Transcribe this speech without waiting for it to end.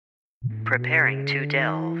Preparing to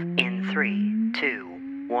delve in 3,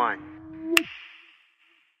 2, 1.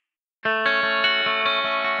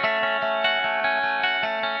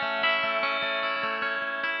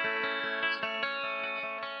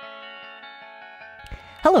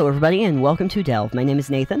 Hello, everybody, and welcome to Delve. My name is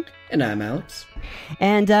Nathan. And I'm Alex.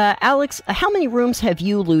 And, Alex, how many rooms have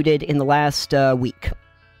you looted in the last week?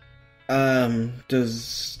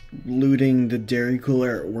 Does looting the dairy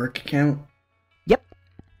cooler at work count? Yep.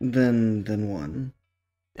 Then one.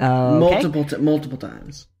 Okay. Multiple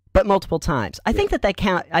times. But multiple times. I think that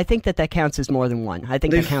count. I think that counts as more than one. I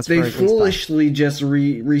think that counts for at least five. They foolishly just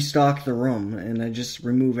restock the room, and I just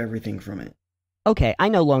remove everything from it. Okay, I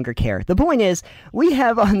no longer care. The point is, we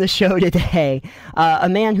have on the show today a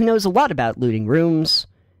man who knows a lot about looting rooms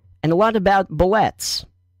and a lot about bullets.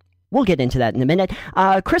 We'll get into that in a minute.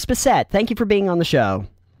 Chris Bissette, thank you for being on the show.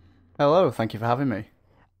 Hello, thank you for having me.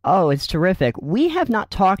 Oh, it's terrific. We have not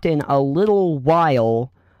talked in a little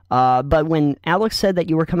while, but when Alex said that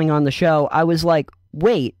you were coming on the show, I was like,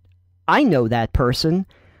 wait, I know that person,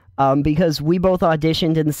 because we both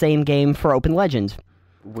auditioned in the same game for Open Legend.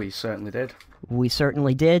 We certainly did. We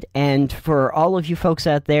certainly did, and for all of you folks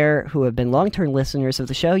out there who have been long-term listeners of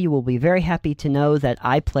the show, you will be very happy to know that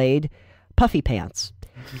I played Puffypants.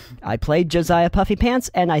 I played Josiah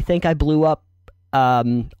Puffypants, and I think I blew up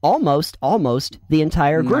almost the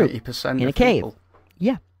entire group 90% in a cave. People.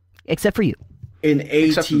 Yeah, except for you. An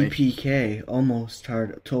ATPK, almost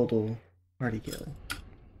hard total party kill.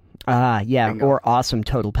 Yeah, Bingo. or awesome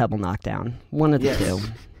total pebble knockdown. One of the two.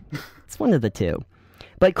 It's one of the two.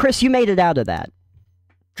 But Chris, you made it out of that.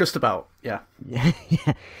 Just about, yeah. Yeah.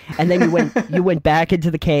 And then you went back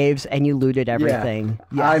into the caves and you looted everything.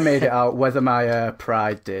 Yeah. I made it out, whether my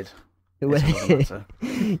pride did.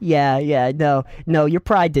 Yeah, no, your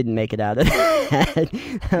pride didn't make it out of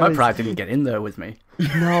that. My pride didn't get in there with me.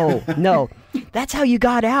 No. That's how you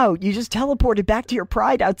got out. You just teleported back to your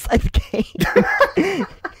pride outside the cave.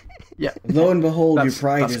 Yeah. Lo and behold, your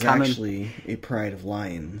pride is canon. actually a pride of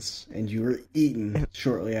lions, and you were eaten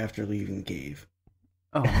shortly after leaving the cave.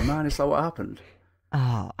 Oh man, is that what happened?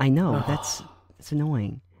 Oh, I know. That's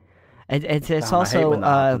annoying. It's Damn, also I hate when that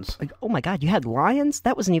happens. like, oh my god, you had lions?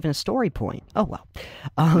 That wasn't even a story point. Oh well.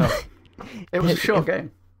 No. It was a short game.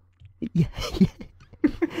 Yeah.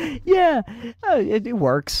 It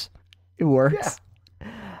works. It works. Yeah.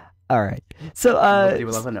 All right. So Nobody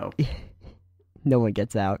will ever know. No one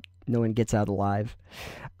gets out. No one gets out alive.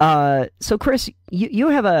 So Chris, you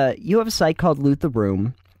have a site called Loot the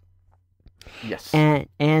Room. Yes. And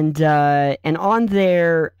on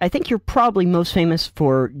there, I think you're probably most famous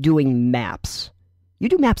for doing maps. You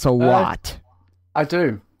do maps a lot. I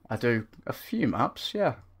do a few maps,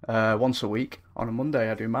 yeah. Once a week on a Monday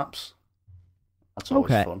I do maps. That's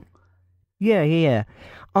always fun. Yeah.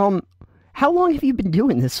 How long have you been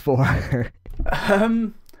doing this for?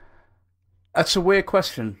 That's a weird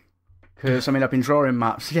question. Because, I mean, I've been drawing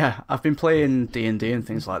maps. Yeah, I've been playing D&D and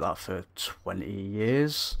things like that for 20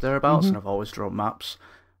 years, thereabouts, and I've always drawn maps.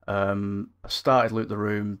 I started Loot the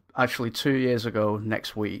Room, actually 2 years ago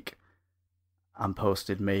next week, and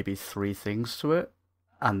posted maybe 3 things to it,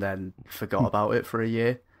 and then forgot about it for a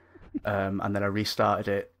year. And then I restarted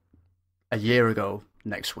it a year ago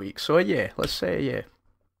next week. So a year, let's say a year.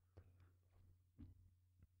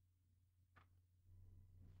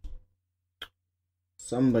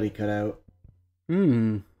 Somebody cut out.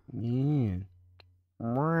 Yeah.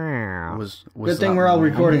 Good thing we're all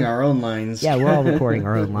recording our own lines. Yeah, we're all recording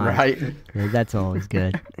our own lines. Right. That's always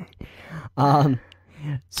good.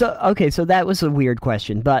 So that was a weird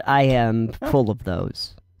question, but I am full of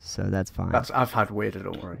those, so that's fine. I've had weirder,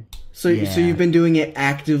 don't worry. So you've been doing it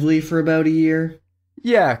actively for about a year?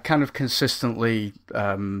 Yeah, kind of consistently,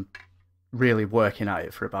 really working at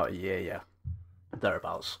it for about a year, yeah.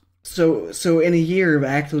 Thereabouts. So in a year of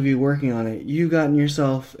actively working on it, you've gotten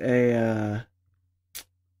yourself a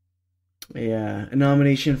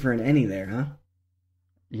nomination for an Emmy there, huh?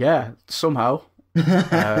 Yeah, somehow.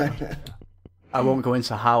 I won't go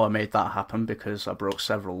into how I made that happen because I broke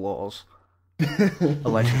several laws.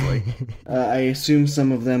 Allegedly. I assume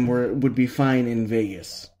some of them would be fine in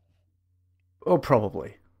Vegas. Oh,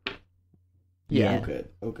 probably. Yeah.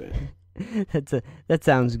 Oh, good. That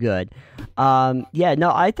sounds good.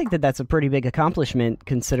 I think that's a pretty big accomplishment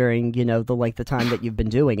considering, the length of time that you've been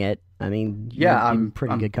doing it. I mean, you're in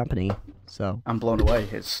pretty good company. So I'm blown away.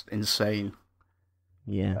 It's insane.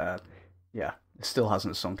 Yeah. It still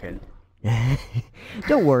hasn't sunk in.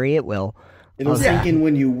 Don't worry, it will. It'll sink in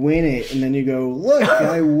when you win it, and then you go, look,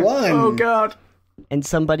 I won! Oh, God! and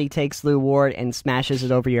somebody takes the award and smashes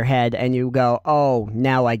it over your head, and you go, "Oh,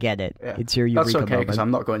 now I get it." Yeah. It's your eureka That's okay, because moment.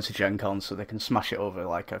 I'm not going to Gen Con, so they can smash it over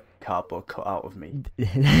like a cardboard cutout of me.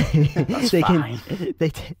 That's fine.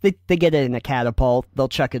 They get it in a catapult. They'll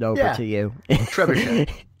chuck it over to you. Trebuchet.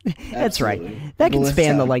 That's right. Absolutely. That can Ballista.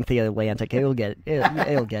 span the length of the Atlantic. It'll get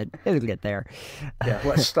there. Yeah,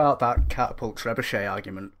 let's start that catapult trebuchet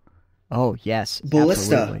argument. Oh yes,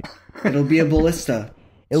 Ballista. absolutely. It'll be a ballista.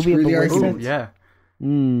 It'll be a Screw the ballista. argument. Ooh, yeah.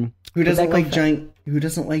 Who doesn't that like go giant? Who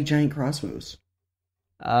doesn't like giant crossbows?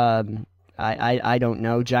 I don't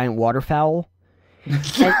know. Giant waterfowl. You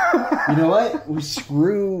know what? We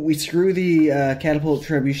screw the catapult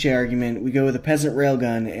trebuchet argument. We go with a peasant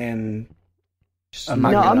railgun and. A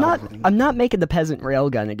No, magnet. I'm not making the peasant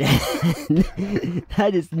railgun again.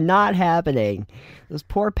 That is not happening. Those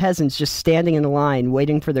poor peasants just standing in the line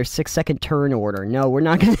waiting for their 6-second turn order. No, we're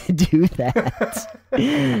not going to do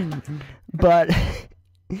that. But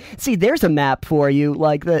see, there's a map for you,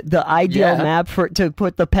 like the ideal map to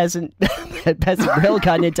put the peasant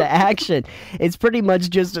railgun into action. It's pretty much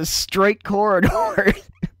just a straight corridor. It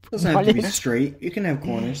doesn't have to be straight. You can have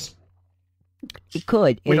corners. It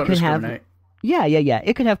could. We It don't could have. discriminate. Yeah.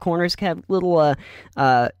 It could have corners, could have little,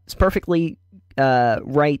 it's perfectly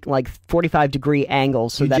right, like 45-degree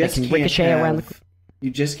angles so You that it just can can't ricochet around the. have-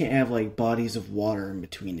 You just can't have like bodies of water in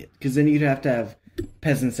between it, because then you'd have to have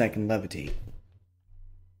peasants that can levitate.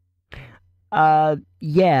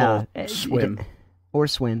 Yeah. Or swim. Or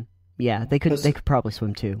swim. Yeah, they could. But- They could probably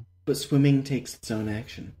swim too. But swimming takes its own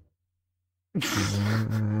action.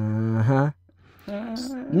 Uh-huh.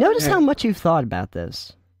 Notice how much you've thought about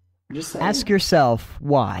this. Just saying. Ask yourself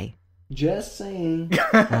why. Just saying.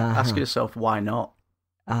 Ask yourself why not.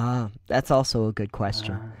 That's also a good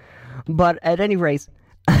question. But at any rate,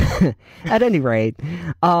 How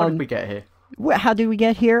did we get here? how did we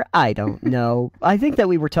get here? I don't know. I think that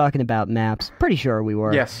we were talking about maps. Pretty sure we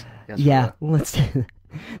were. Yes. we Yeah. were. Let's.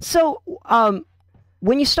 So,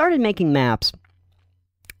 when you started making maps,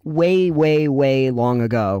 way long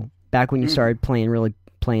ago, back when you started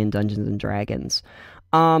playing Dungeons and Dragons,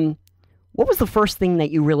 what was the first thing that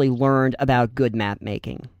you really learned about good map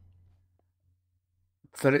making?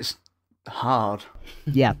 That it's hard.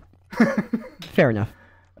 Yeah. Fair enough.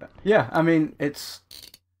 Yeah, I mean,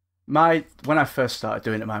 when I first started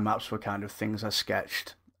doing it, my maps were kind of things I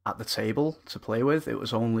sketched at the table to play with.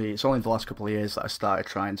 It's only the last couple of years that I started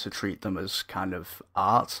trying to treat them as kind of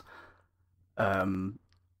art.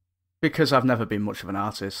 Because I've never been much of an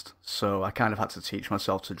artist, so I kind of had to teach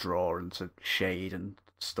myself to draw and to shade and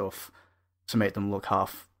stuff to make them look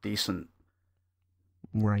half decent.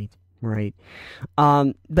 Right.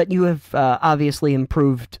 But you have obviously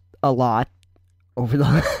improved a lot over the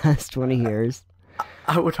last 20 years.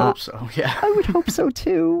 I would hope so, yeah. I would hope so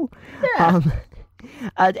too. Yeah.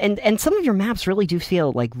 And some of your maps really do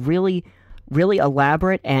feel like really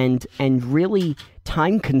elaborate and really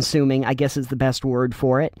time consuming, I guess is the best word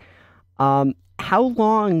for it. How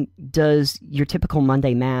long does your typical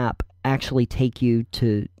Monday map actually take you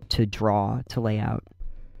to draw, to lay out?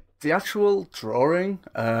 The actual drawing,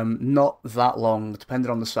 not that long.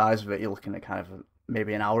 Depending on the size of it, you're looking at kind of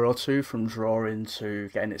maybe an hour or two from drawing to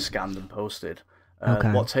getting it scanned and posted.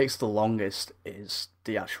 Okay. What takes the longest is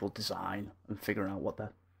the actual design and figuring out what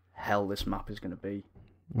the hell this map is going to be.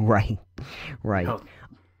 Right. Oh,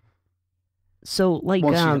 So, like,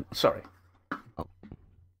 sorry.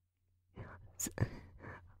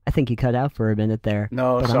 I think you cut out for a minute there.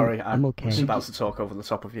 No, but sorry. I'm okay. I was about to talk over the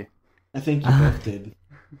top of you. I think you both did.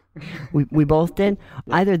 We both did?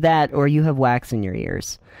 Either that or you have wax in your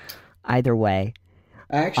ears. Either way.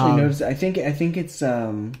 I actually noticed. I think it's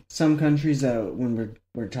some countries that when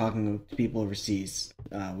we're talking to people overseas,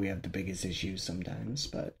 we have the biggest issues sometimes.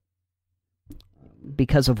 But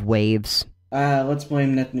Because of waves. let's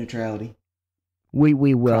blame net neutrality. We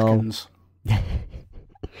will. Krakens.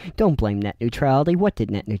 Don't blame net neutrality. What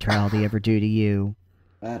did net neutrality ever do to you?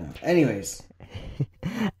 I don't know. Anyways,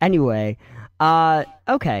 Anyway,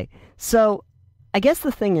 okay. So, I guess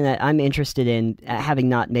the thing that I'm interested in, having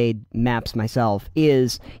not made maps myself,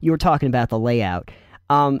 is you were talking about the layout.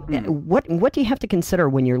 What do you have to consider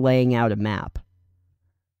when you're laying out a map?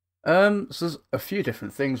 So there's a few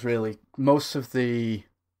different things really. Most of the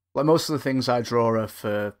things I draw are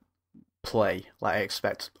for play. Like I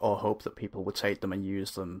expect or hope that people would take them and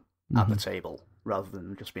use them at the table rather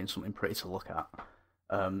than just being something pretty to look at.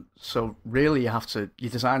 So really you're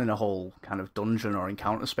designing a whole kind of dungeon or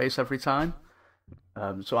encounter space every time.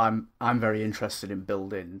 So I'm very interested in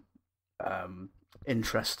building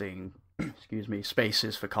interesting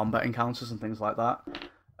spaces for combat encounters and things like that.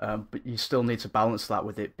 But you still need to balance that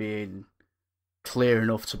with it being clear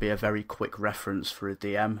enough to be a very quick reference for a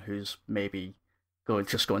DM who's maybe going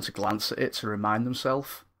to glance at it to remind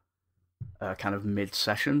themselves, kind of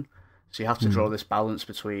mid-session. So you have to draw this balance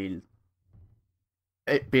between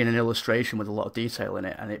it being an illustration with a lot of detail in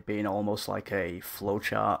it and it being almost like a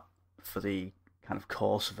flowchart for the kind of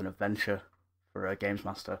course of an adventure for a games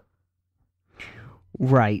master.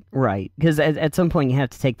 Right. Because at some point you have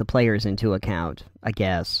to take the players into account, I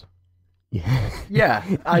guess. Yeah,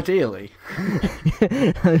 ideally.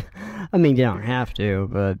 I mean, you don't have to,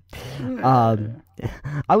 but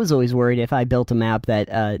I was always worried if I built a map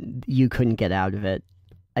that you couldn't get out of it.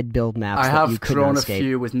 I'd build maps that you couldn't drawn escape. a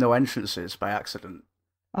few with no entrances by accident.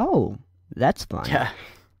 Oh, that's fun. Yeah.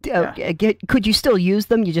 Could you still use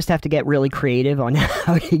them? You just have to get really creative on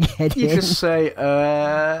how to get in. You just say,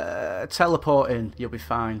 teleport in, you'll be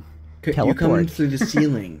fine. You come in through the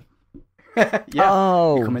ceiling. Yeah,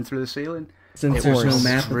 you come in through the ceiling. Since there's no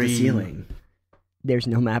map of the ceiling. There's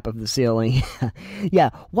no map of the ceiling.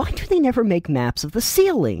 Yeah, why do they never make maps of the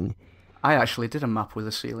ceiling? I actually did a map with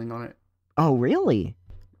a ceiling on it. Oh, really?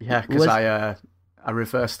 Yeah, because I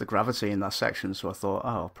reversed the gravity in that section, so I thought,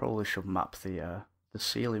 I probably should map the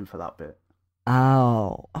ceiling for that bit.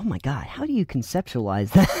 Oh my God! How do you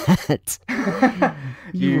conceptualize that?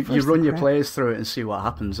 you run your players through it and see what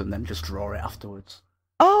happens, and then just draw it afterwards.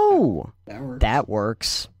 Oh, that works. That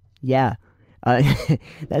works. Yeah,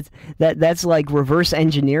 that's like reverse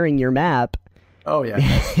engineering your map. Oh yeah,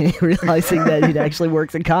 realizing that it actually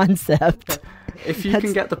works in concept. If you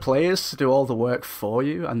can get the players to do all the work for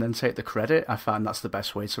you and then take the credit, I find that's the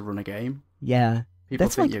best way to run a game. Yeah. People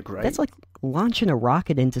think you're great. That's like launching a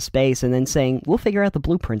rocket into space and then saying, we'll figure out the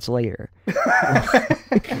blueprints later.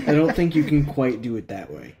 I don't think you can quite do it that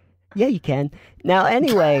way. Yeah, you can. Now,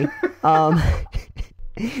 anyway,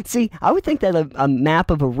 see, I would think that a map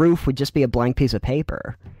of a roof would just be a blank piece of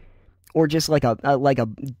paper. Or just like a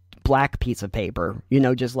black piece of paper,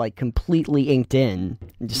 just like completely inked in.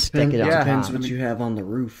 And just stick it on top. Depends what you have on the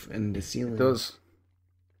roof and the ceiling. It does.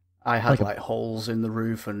 I had like holes in the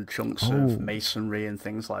roof and chunks of masonry and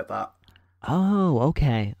things like that. Oh,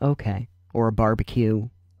 okay. Or a barbecue.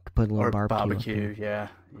 Put a little barbecue. Yeah.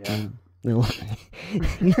 Little,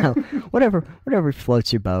 whatever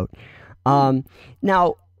floats your boat.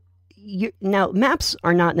 Now maps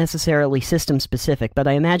are not necessarily system specific, but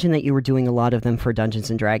I imagine that you were doing a lot of them for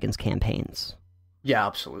Dungeons and Dragons campaigns. Yeah,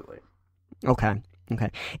 absolutely. Okay.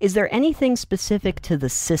 Is there anything specific to the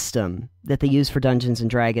system that they use for Dungeons and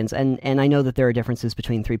Dragons? And I know that there are differences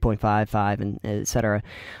between 3.5, 5, and et cetera.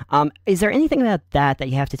 Is there anything about that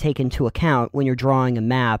you have to take into account when you're drawing a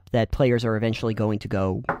map that players are eventually going to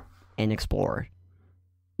go and explore?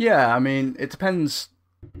 Yeah, I mean, it depends.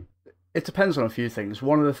 It depends on a few things.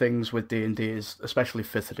 One of the things with D&D is, especially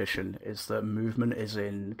 5th edition, is that movement is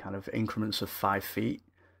in kind of increments of 5 feet.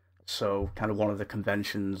 So kind of one of the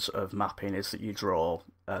conventions of mapping is that you draw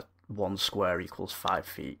 1 square equals 5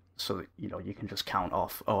 feet. So that, you can just count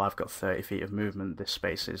off, I've got 30 feet of movement, this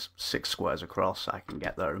space is 6 squares across, I can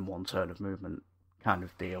get there in 1 turn of movement kind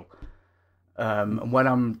of deal. And when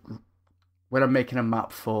I'm making a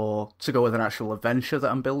map to go with an actual adventure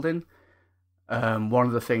that I'm building, one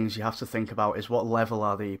of the things you have to think about is what level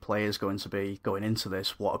are the players going to be going into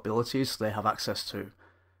this, what abilities they have access to.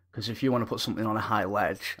 Because if you want to put something on a high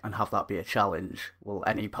ledge and have that be a challenge, well,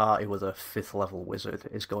 any party with a 5th level wizard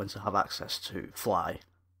is going to have access to fly,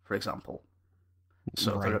 for example.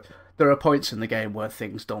 So right. there are points in the game where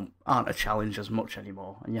things aren't a challenge as much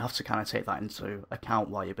anymore, and you have to kind of take that into account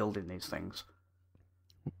while you're building these things.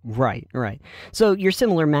 Right. So your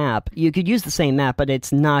similar map, you could use the same map, but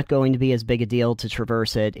it's not going to be as big a deal to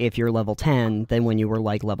traverse it if you're level 10 than when you were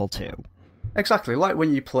like level 2. Exactly, like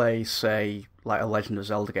when you play, say, like a Legend of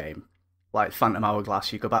Zelda game, like Phantom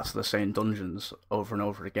Hourglass, you go back to the same dungeons over and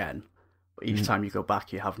over again, but each time you go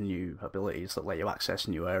back you have new abilities that let you access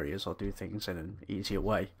new areas or do things in an easier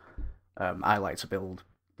way. I like to build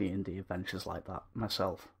D&D adventures like that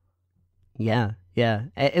myself. Yeah.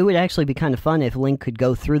 It would actually be kind of fun if Link could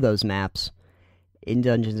go through those maps in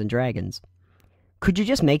Dungeons and Dragons. Could you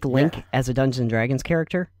just make Link as a Dungeons and Dragons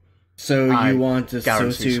character? So you want a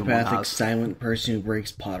sociopathic silent person who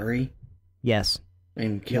breaks pottery? Yes.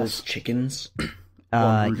 And kills chickens?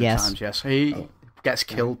 100 yes. times, yes. He gets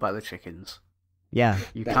killed by the chickens. Yeah.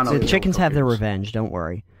 The chickens have their revenge, don't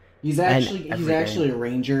worry. He's actually a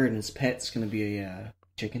ranger, and his pet's going to be a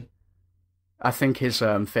chicken. I think his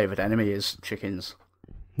favorite enemy is chickens.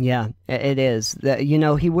 Yeah, it is.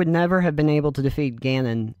 He would never have been able to defeat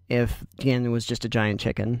Ganon if Ganon was just a giant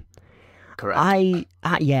chicken. Correct.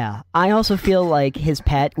 I also feel like his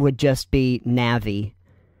pet would just be Navi.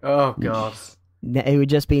 Oh, God. It would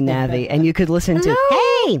just be Navi, and you could listen to,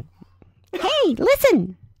 hey,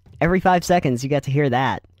 listen! Every 5 seconds, you got to hear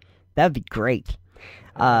that. That would be great.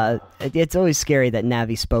 It's always scary that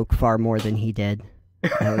Navi spoke far more than he did.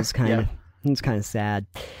 That was kind of, it was kind of sad.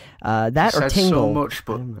 That or Tingle. So much,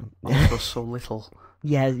 but also so little.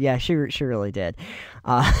 Yeah, she really did.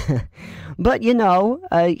 But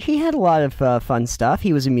he had a lot of fun stuff.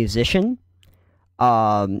 He was a musician.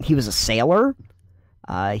 He was a sailor.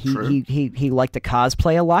 He liked to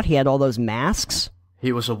cosplay a lot. He had all those masks.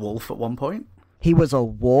 He was a wolf at one point. He was a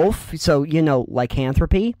wolf, so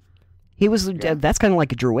lycanthropy. He was that's kind of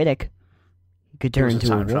like a druidic. He could turn into a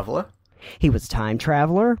time traveler. He was a time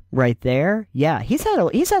traveler, right there. Yeah, he's had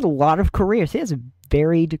a lot of careers. He has a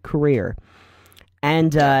varied career,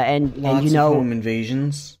 and lots of home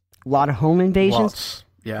invasions. A lot of home invasions. Lots.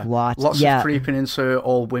 Yeah. Lots of creeping into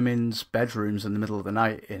all women's bedrooms in the middle of the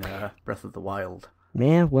night in Breath of the Wild.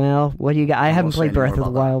 Yeah, well, what do you got? I haven't played Breath of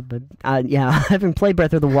the Wild, but I haven't played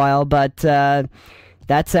Breath of the Wild, but that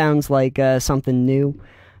sounds like something new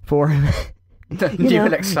for him. New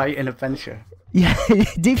and exciting adventure. Yeah,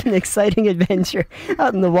 deep and exciting adventure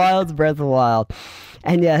out in the wilds, Breath of the Wild.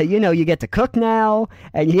 And you get to cook now,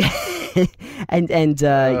 and your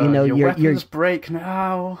weapons break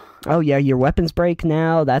now. Oh yeah, your weapons break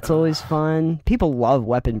now. That's always fun. People love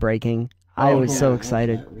weapon breaking. I was so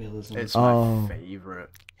excited. It's my favorite.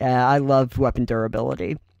 Yeah, I love weapon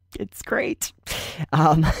durability. It's great.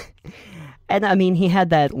 And I mean, he had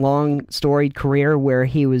that long, storied career where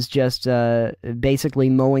he was just basically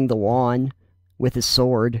mowing the lawn with his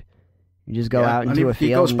sword. You just go out into a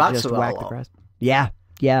field and just whack the grass. Yeah.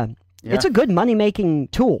 It's a good money-making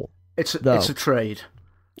tool. It's a trade.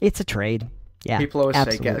 It's a trade. Yeah. People always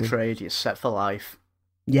say, get a trade, you're set for life.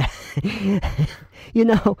 Yeah.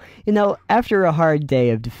 After a hard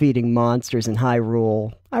day of defeating monsters in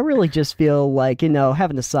Hyrule, I really just feel like,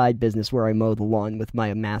 having a side business where I mow the lawn with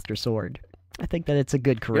my master sword. I think that it's a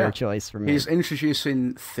good career choice for me. He's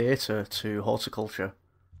introducing theatre to horticulture.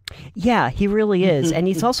 Yeah, he really is. And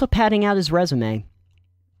he's also padding out his resume.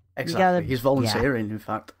 Exactly. He's volunteering, in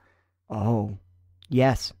fact. Oh,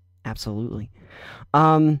 yes, absolutely.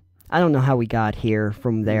 I don't know how we got here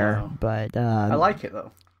from there, but... I like it,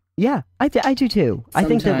 though. Yeah, I do too. I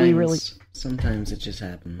think that we really... Sometimes it just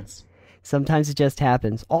happens. Sometimes it just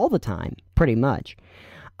happens. All the time, pretty much.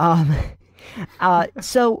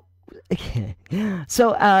 So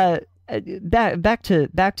back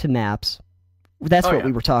to maps. That's what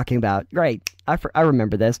we were talking about. Right. I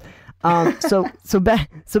remember this. So back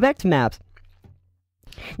to maps.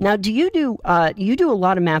 Now, do you do a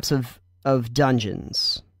lot of maps of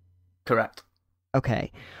dungeons? Correct.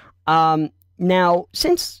 Okay. Now,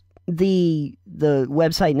 since the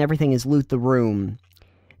website and everything is Loot the Room,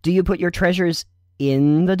 do you put your treasures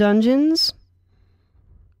in the dungeons?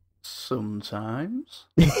 Sometimes.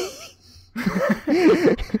 I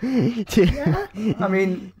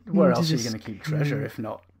mean, where else are you going to keep treasure if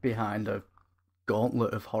not behind a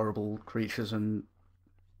gauntlet of horrible creatures and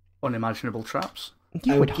unimaginable traps?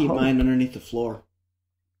 I would keep mine underneath the floor.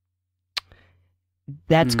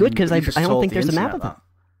 That's good, because I don't think there's a map of it.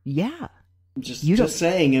 Yeah. Just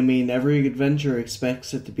saying, I mean, every adventurer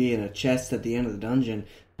expects it to be in a chest at the end of the dungeon.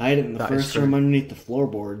 Hide it in the first room underneath the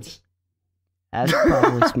floorboards. That's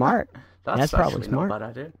probably smart. That's probably smart. Not a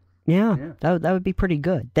bad idea. Yeah. That would be pretty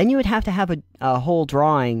good. Then you would have to have a whole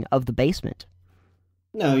drawing of the basement.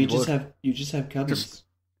 No, you just have cubbies.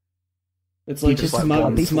 It's like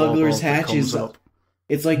the smuggler's hatches.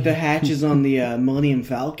 It's like the hatches on the Millennium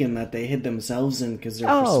Falcon that they hid themselves in because they're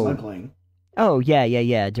for smuggling. Oh,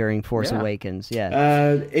 yeah, during Force Awakens,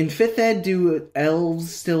 yeah. In 5th Ed, do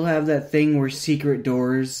elves still have that thing where secret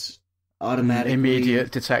doors automatically...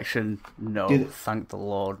 Immediate detection, no. Thank the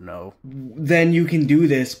Lord, no. Then you can do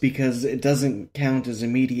this because it doesn't count as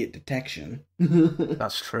immediate detection.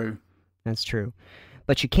 That's true. That's true.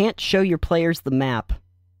 But you can't show your players the map,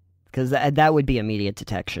 because that would be immediate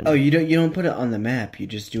detection. Oh, you don't put it on the map, you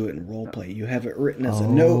just do it in roleplay. You have it written as a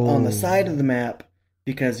note on the side of the map.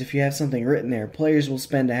 Because if you have something written there, players will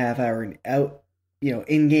spend a half hour out,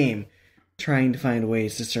 in game, trying to find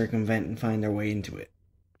ways to circumvent and find their way into it.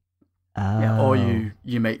 Yeah, or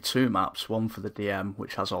you make 2 maps, one for the DM,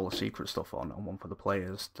 which has all the secret stuff on, and one for the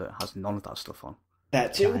players that has none of that stuff on.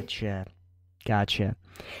 That too. Gotcha.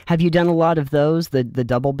 Have you done a lot of those, the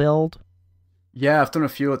double build? Yeah, I've done a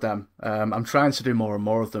few of them. I'm trying to do more and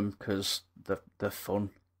more of them because they're fun.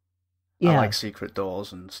 Yeah. I like secret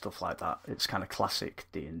doors and stuff like that. It's kind of classic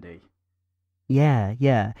D&D.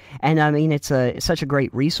 Yeah. And I mean, it's such a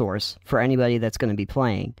great resource for anybody that's going to be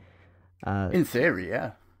playing. In theory,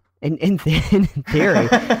 yeah. In theory,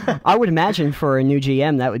 I would imagine for a new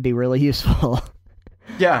GM that would be really useful.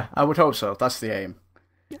 Yeah, I would hope so. That's the aim.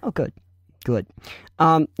 Oh, good.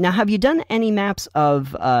 Now, have you done any maps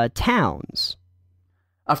of towns?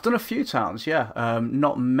 I've done a few towns, yeah.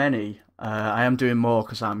 Not many. I am doing more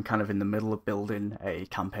because I'm kind of in the middle of building a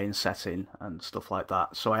campaign setting and stuff like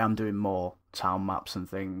that. So I am doing more town maps and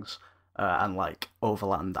things, and like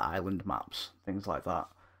overland island maps, things like that.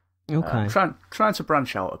 Okay. Trying to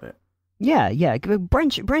branch out a bit. Yeah.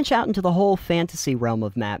 Branch out into the whole fantasy realm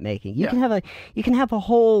of map making. You can have a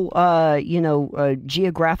whole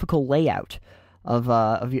geographical layout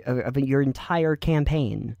of your entire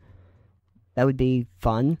campaign. That would be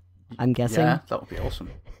fun, I'm guessing. Yeah, that would be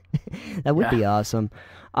awesome. That would be awesome.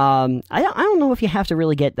 I don't know if you have to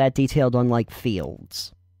really get that detailed on like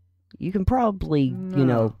fields. You can probably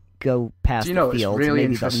go past the fields, it's really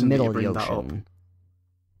maybe the middle of the ocean.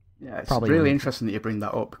 Yeah, it's Probably really not. interesting that you bring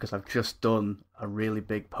that up because I've just done a really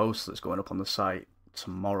big post that's going up on the site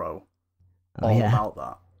tomorrow all about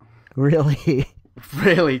that. Really?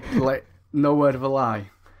 Really, like, no word of a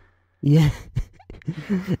lie. Yeah.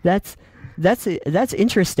 That's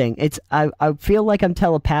interesting. I feel like I'm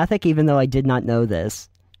telepathic even though I did not know this.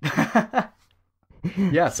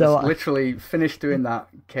 Yeah, so literally finished doing that,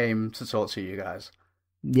 came to talk to you guys.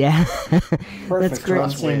 Yeah. Perfect. That's We're great. on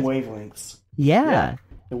the same wavelengths. Yeah.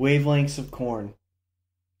 The wavelengths of corn.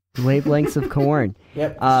 Wavelengths of corn.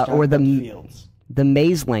 Yep. Or the fields. The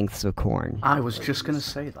maze lengths of corn. I was just going to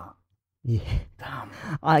say that. Yeah. Damn.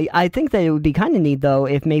 I think that it would be kind of neat, though,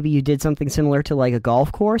 if maybe you did something similar to, like, a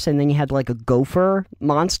golf course, and then you had, like, a gopher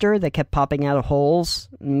monster that kept popping out of holes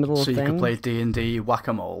in the middle of things. So you things. could play D&D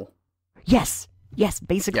Whack-A-Mole. Yes,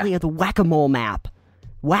 basically the Whack-A-Mole map.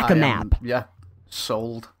 Whack-A-Map. Yeah,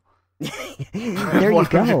 sold. There you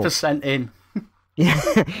go. 100% in.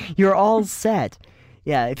 Yeah, you're all set.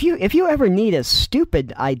 Yeah, if you ever need a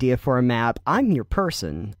stupid idea for a map, I'm your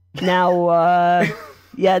person. Now,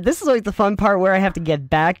 yeah, this is like the fun part where I have to get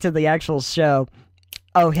back to the actual show.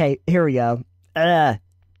 Okay, here we go. Yeah,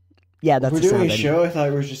 that's We're doing a show. I thought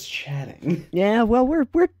we were just chatting. Yeah, well,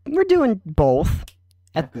 we're doing both.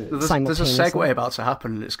 There's a segue about to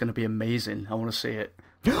happen, and it's going to be amazing. I want to see it.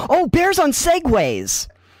 Oh, bears on segways!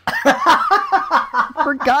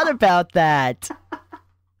 Forgot about that.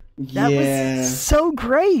 That was so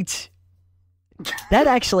great. That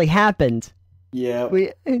actually happened. Yeah.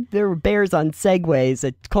 There were bears on segways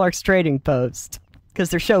at Clark's Trading Post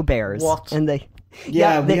because they're show bears. What? And they.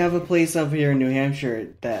 Yeah, we have a place up here in New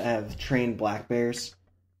Hampshire that have trained black bears,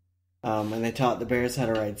 and they taught the bears how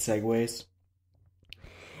to ride segways.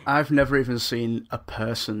 I've never even seen a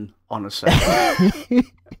person on a Segway.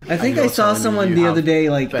 I think I saw someone the other day,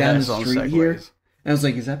 like, down the street here. And I was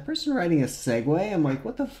like, is that person riding a Segway? I'm like,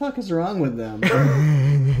 what the fuck is wrong with them?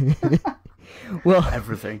 Well,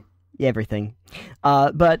 everything.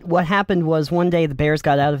 But what happened was one day the bears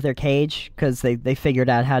got out of their cage because they figured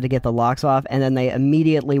out how to get the locks off, and then they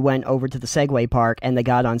immediately went over to the Segway park, and they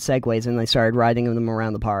got on Segways, and they started riding them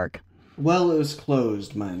around the park. Well, it was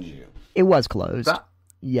closed, mind you. It was closed.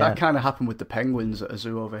 That kind of happened with the penguins at a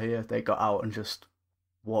zoo over here. They got out and just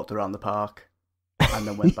walked around the park and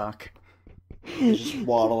then went back. They just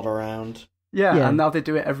waddled around. Yeah, and now they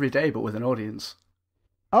do it every day, but with an audience.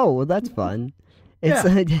 Oh, well, that's fun. It's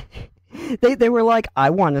they were like,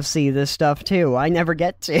 I want to see this stuff too. I never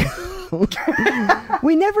get to.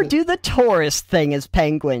 We never do the tourist thing as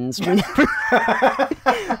penguins. We never.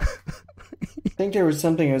 I think there was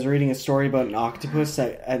something, I was reading a story about an octopus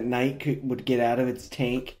that at night would get out of its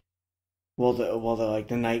tank while the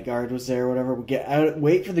night guard was there or whatever, would get out,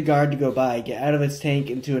 wait for the guard to go by, get out of its tank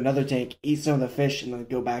into another tank, eat some of the fish, and then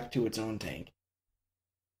go back to its own tank.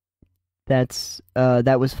 That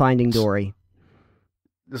was Finding Dory.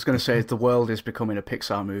 I was going to say, the world is becoming a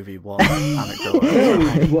Pixar movie. One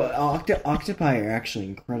anecdote. Well, octopi are actually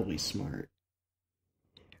incredibly smart.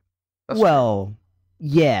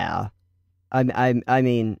 Yeah. I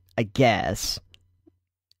mean, I guess.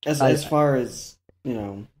 As far as,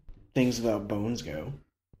 things about bones go.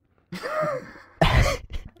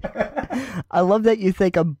 I love that you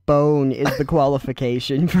think a bone is the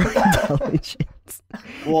qualification for intelligence.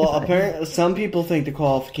 Well, apparently, some people think the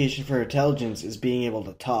qualification for intelligence is being able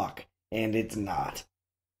to talk, and it's not.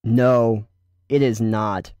 No, it is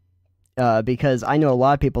not. Because I know a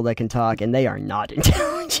lot of people that can talk, and they are not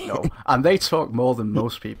intelligent. No, and they talk more than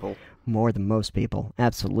most people. More than most people,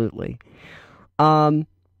 absolutely.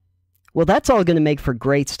 Well, that's all going to make for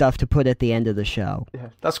great stuff to put at the end of the show. Yeah,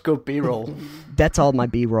 that's good B-roll. That's all my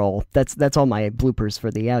B-roll. That's all my bloopers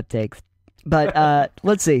for the outtakes. But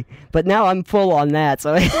let's see. But now I'm full on that,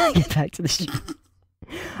 so I get back to the show.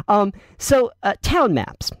 So town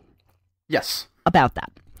maps. Yes. About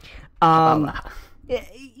that. Are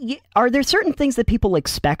there certain things that people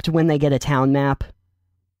expect when they get a town map?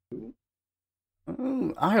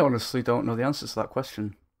 I honestly don't know the answer to that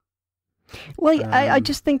question. Well, I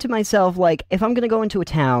just think to myself, like, if I'm going to go into a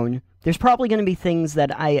town, there's probably going to be things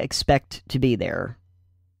that I expect to be there.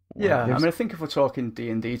 Yeah, I mean, I think if we're talking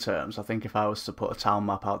D&D terms, I think if I was to put a town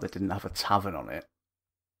map out that didn't have a tavern on it,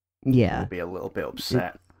 I would be a little bit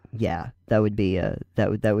upset. That would be that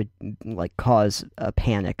would like cause a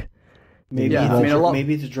panic. Maybe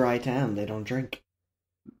maybe it's a dry town. They don't drink.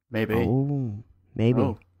 Maybe. Oh, maybe.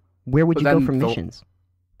 Oh. Where would you go for missions?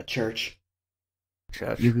 A church.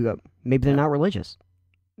 You could go. Maybe they're not religious.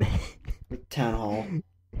 Town hall.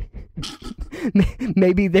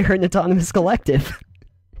 Maybe they're an autonomous collective.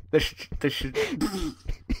 They should.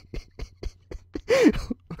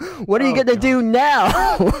 What are you gonna do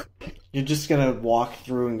now? You're just gonna walk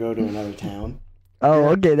through and go to another town. Oh,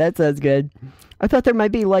 okay, that sounds good. I thought there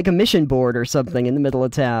might be like a mission board or something in the middle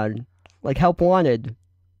of town, like help wanted.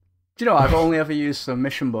 Do you know, I've only ever used a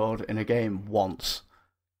mission board in a game once.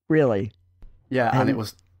 Really? Yeah, and it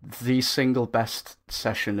was the single best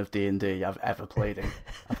session of D&D I've ever played in.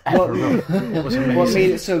 It was amazing. What made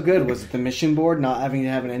it so good? Was it the mission board, not having to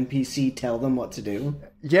have an NPC tell them what to do?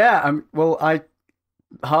 Yeah,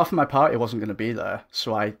 half of my party wasn't going to be there,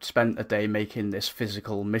 so I spent a day making this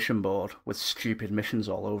physical mission board with stupid missions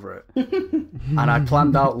all over it. And I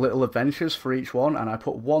planned out little adventures for each one, and I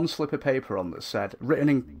put one slip of paper on that said, written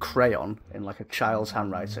in crayon, in like a child's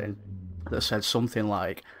handwriting, that said something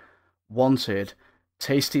like, wanted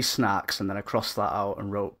tasty snacks, and then I crossed that out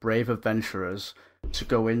and wrote brave adventurers to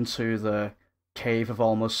go into the cave of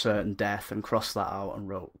almost certain death, and crossed that out and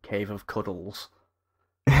wrote cave of cuddles.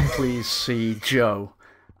 Please see Joe.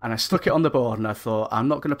 And I stuck it on the board and I thought, I'm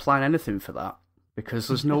not going to plan anything for that because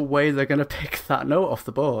there's no way they're going to pick that note off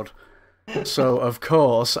the board. So, of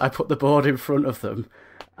course, I put the board in front of them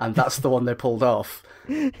and that's the one they pulled off.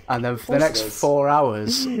 And then for the next 4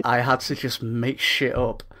 hours, I had to just make shit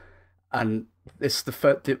up. And it's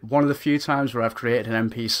one of the few times where I've created an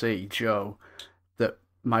NPC, Joe, that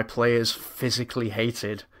my players physically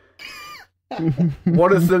hated.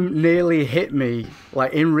 One of them nearly hit me,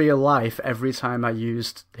 like in real life, every time I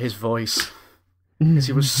used his voice. Because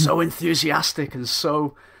he was so enthusiastic and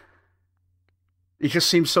so... He just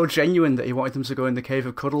seemed so genuine that he wanted them to go in the Cave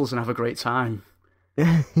of Cuddles and have a great time.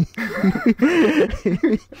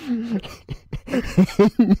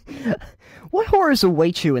 What horrors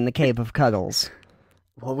await you in the Cave of Cuddles?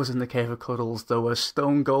 What was in the Cave of Cuddles? There were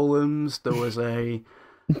stone golems, there was a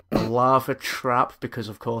lava trap, because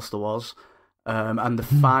of course there was. And the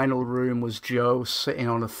final room was Joe sitting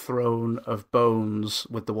on a throne of bones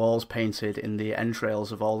with the walls painted in the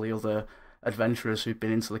entrails of all the other adventurers who'd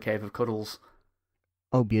been into the Cave of Cuddles.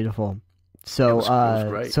 Oh, beautiful. So, it was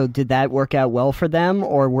great. So did that work out well for them,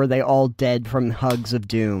 or were they all dead from hugs of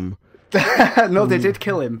doom? No, they did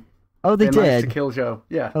kill him. Oh, they did? Managed to kill Joe,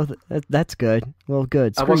 yeah. Oh, that's good. Well,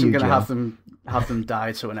 good. I wasn't going to have them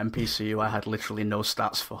die to an NPC who I had literally no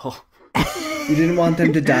stats for. You didn't want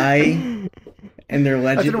them to die, and their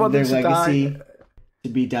legacy to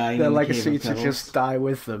be dying. Their in the legacy Cave of to Cuddles. just die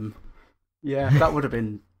with them. Yeah, that would have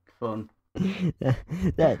been fun.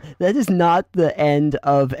 That is not the end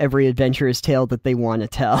of every adventurer's tale that they want to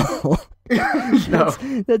tell. No.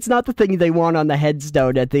 That's not the thing they want on the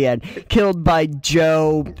headstone at the end. Killed by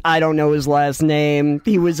Joe, I don't know his last name.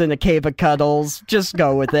 He was in a Cave of Cuddles. Just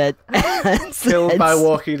go with it. Killed by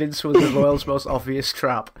walking into the world's most obvious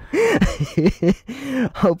trap.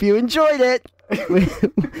 Hope you enjoyed it.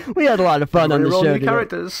 We had a lot of fun on the show today.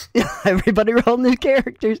 Characters. Everybody roll new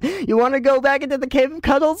characters. You want to go back into the Cave of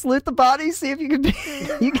Cuddles, loot the bodies, see if you can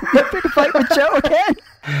pick a fight with Joe again?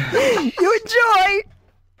 You enjoy.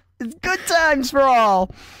 It's good times for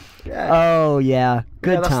all. Yeah. Oh, yeah.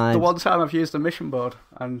 Good that's times. The one time I've used a mission board,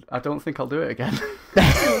 and I don't think I'll do it again.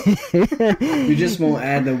 You just won't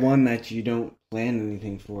add the one that you don't plan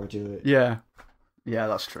anything for to it. Yeah,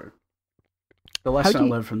 that's true. The lesson I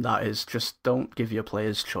learned from that is just don't give your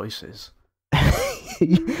players choices.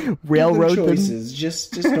 Railroad them. Choices.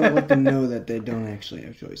 Just don't let them know that they don't actually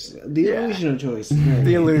have choices. The illusion of choice.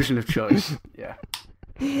 The illusion of choice. Yeah.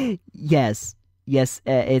 Yes,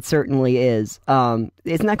 it certainly is.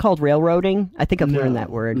 Isn't that called railroading? I think I've learned that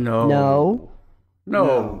word. No.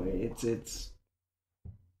 It's.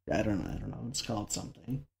 I don't know. It's called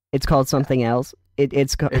something. It's called something else.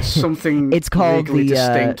 It's something. It's called the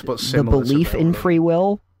distinct but similar the belief in free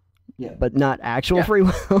will. Yeah, but not actual free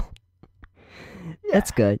will.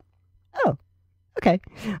 That's good. Oh, okay.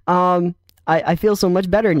 I feel so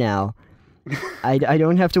much better now. I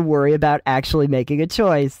don't have to worry about actually making a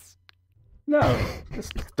choice. No,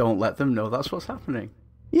 just don't let them know that's what's happening.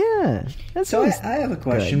 Yeah. So I have a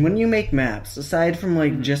question. Good. When you make maps, aside from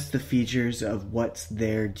like just the features of what's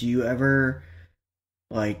there, do you ever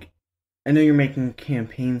like? I know you're making a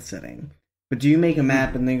campaign setting, but do you make a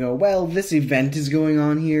map and they go, "Well, this event is going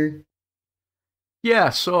on here"?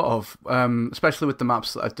 Yeah, sort of. Especially with the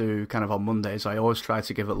maps that I do kind of on Mondays, I always try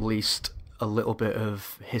to give at least a little bit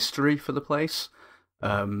of history for the place,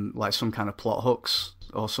 like some kind of plot hooks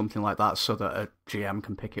or something like that, so that a GM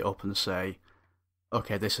can pick it up and say,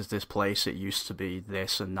 okay, this is this place, it used to be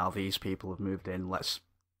this, and now these people have moved in, let's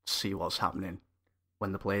see what's happening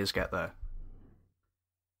when the players get there.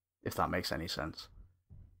 If that makes any sense.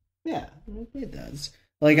 Yeah, it does.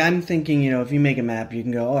 Like, I'm thinking, if you make a map, you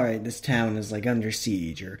can go, alright, this town is, like, under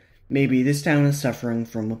siege, or maybe this town is suffering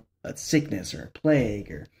from a sickness or a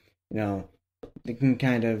plague, or, it can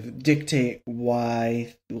kind of dictate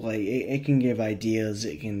why, like, it can give ideas,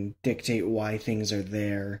 it can dictate why things are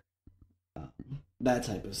there, that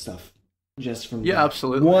type of stuff, just from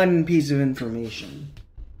absolutely. One piece of information.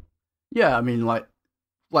 Yeah, I mean, like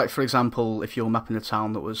for example, if you're mapping a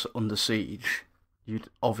town that was under siege,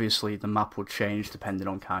 obviously the map would change depending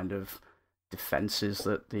on kind of defences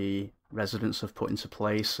that the residents have put into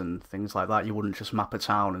place and things like that. You wouldn't just map a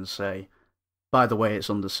town and say, by the way,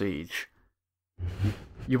 it's under siege.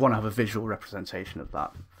 You want to have a visual representation of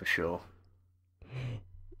that, for sure.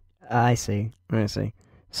 I see.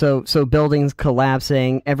 So buildings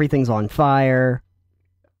collapsing, everything's on fire.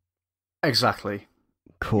 Exactly.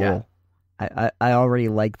 Cool. Yeah. I already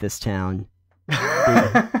like this town.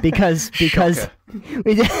 because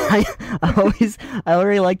I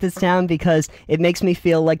already like this town because it makes me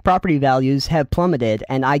feel like property values have plummeted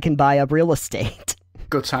and I can buy up real estate.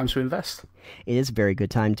 Good time to invest. It is a very good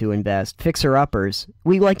time to invest. Fixer-uppers.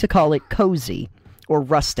 We like to call it cozy or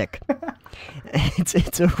rustic.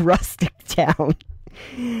 It's a rustic town.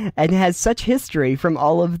 And has such history from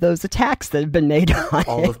all of those attacks that have been made on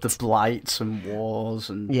all it. of the blights and wars,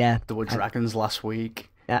 and there were dragons last week.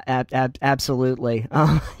 Absolutely.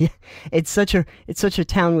 It's such a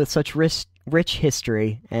town with such rich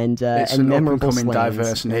history and it's and an memorable up-and-coming, slangs,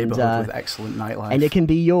 diverse neighborhood with excellent nightlife. And it can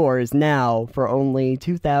be yours now for only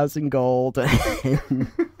 2,000 gold.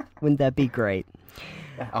 Wouldn't that be great?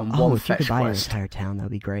 And one if you could fetch buy an quest. entire town,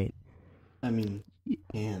 that'd be great. I mean,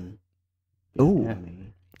 man. Ooh. Yeah.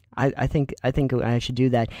 I think I should do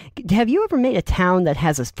that. Have you ever made a town that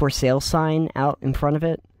has a for sale sign out in front of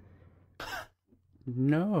it?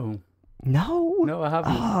 No, I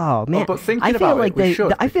haven't. Oh man, but thinking I feel about like it, we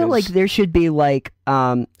should, I feel like there should be like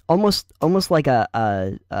almost like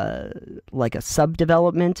a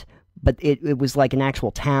sub-development, but it was like an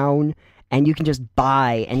actual town, and you can just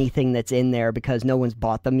buy anything that's in there because no one's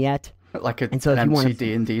bought them yet. Like an so empty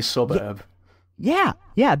D&D suburb. Yeah,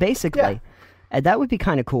 basically. Yeah. That would be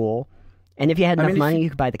kind of cool. And if you had enough money, you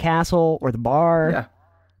could buy the castle or the bar. Yeah.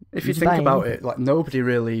 If you think about it, like nobody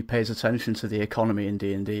really pays attention to the economy in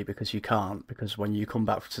D&D because you can't. Because when you come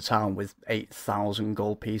back to town with 8,000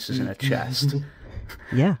 gold pieces in a chest,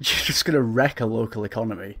 yeah, you're just going to wreck a local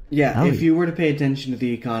economy. Yeah, if you were to pay attention to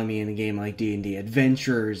the economy in a game like D&D,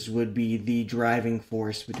 adventurers would be the driving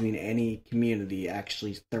force between any community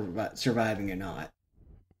actually surviving or not.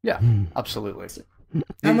 Yeah, absolutely.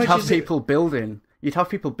 How much is You'd have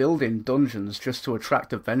people building dungeons just to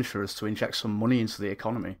attract adventurers to inject some money into the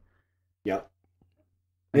economy. Yep.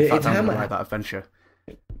 In fact, I'm going to write that adventure.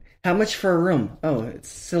 How much for a room? Oh, it's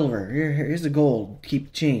silver. Here's the gold. Keep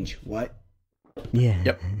the change. What? Yeah.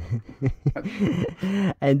 Yep.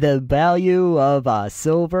 And the value of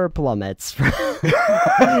silver plummets.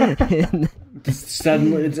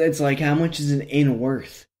 Suddenly, it's like, how much is an inn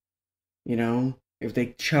worth? If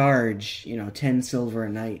they charge, 10 silver a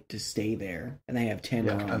night to stay there, and they have 10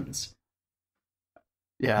 runs.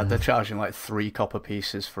 Yeah, they're charging like 3 copper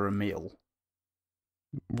pieces for a meal.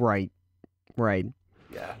 Right.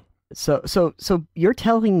 Yeah. So you're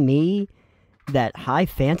telling me that high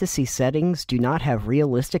fantasy settings do not have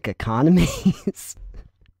realistic economies?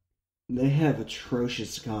 They have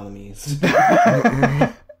atrocious economies.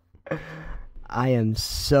 I am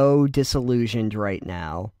so disillusioned right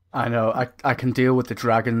now. I know. I can deal with the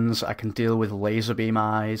dragons, I can deal with laser beam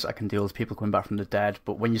eyes, I can deal with people coming back from the dead,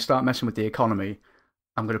 but when you start messing with the economy,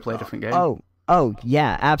 I'm going to play a different game. Oh,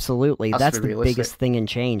 yeah, absolutely. That's the realistic. biggest thing in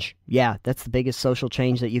change. Yeah, that's the biggest social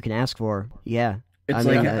change that you can ask for. Yeah. It's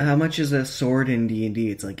how much is a sword in D&D?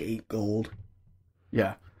 It's like 8 gold.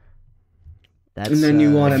 Yeah. And then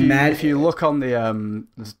you want to if you look on the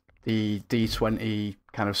D20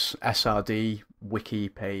 kind of SRD wiki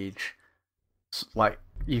page, Like,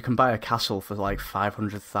 you can buy a castle for like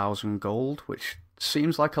 500,000 gold, which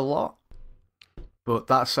seems like a lot, but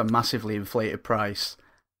that's a massively inflated price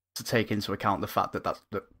to take into account the fact that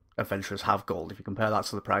adventurers have gold. If you compare that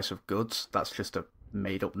to the price of goods, that's just a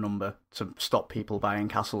made-up number to stop people buying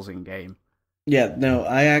castles in game. Yeah, no,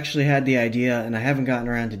 I actually had the idea, and I haven't gotten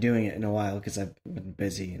around to doing it in a while because I've been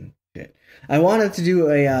busy and shit. I wanted to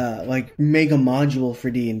do a mega module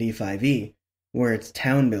for D&D 5e where it's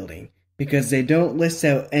town building, because they don't list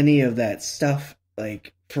out any of that stuff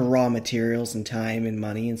like for raw materials and time and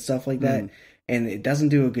money and stuff like that, and it doesn't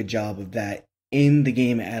do a good job of that in the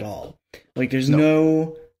game at all. Like, there's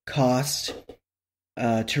no cost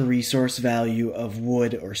to resource value of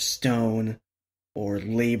wood or stone or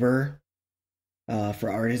labor for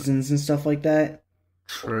artisans and stuff like that.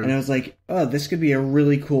 True. And I was like, oh, this could be a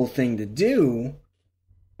really cool thing to do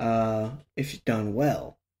if done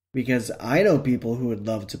well. Because I know people who would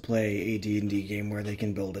love to play a D&D game where they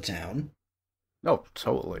can build a town. Oh,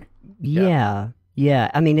 totally. Yeah.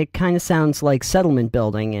 I mean, it kind of sounds like settlement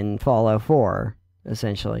building in Fallout 4,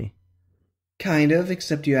 essentially. Kind of,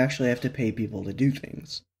 except you actually have to pay people to do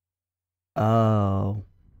things. Oh.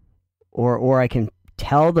 Or I can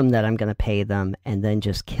tell them that I'm going to pay them and then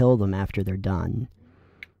just kill them after they're done.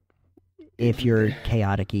 If you're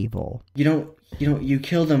chaotic evil. You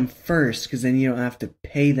kill them first, because then you don't have to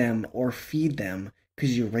pay them or feed them,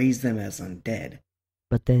 because you raise them as undead.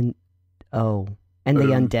 But then, and the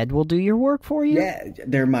undead will do your work for you? Yeah,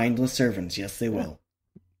 they're mindless servants, yes they will.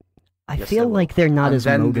 I feel like they're not as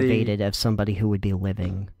motivated as somebody who would be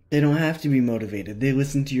living. They don't have to be motivated, they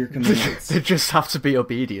listen to your commands. They just have to be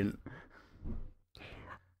obedient.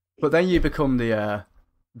 But then you become the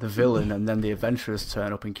villain, and then the adventurers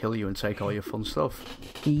turn up and kill you and take all your fun stuff.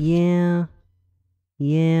 Yeah,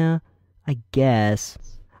 I guess.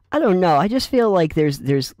 I don't know. I just feel like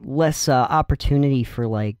there's less opportunity for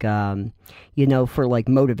for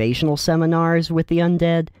motivational seminars with the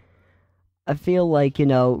undead. I feel like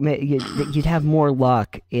you'd have more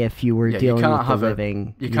luck if you were dealing with the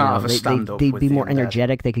living. You can't have a stand-up. They'd be more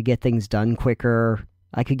energetic. They could get things done quicker.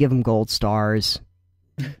 I could give them gold stars.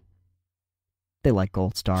 They like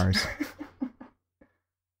gold stars.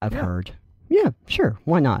 I've heard. Yeah, sure.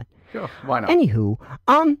 Why not? Sure, why not? Anywho,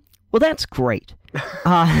 well, that's great.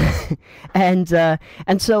 And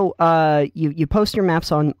so you post your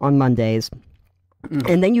maps on Mondays,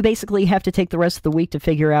 and then you basically have to take the rest of the week to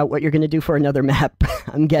figure out what you're going to do for another map,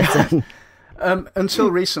 I'm guessing. Until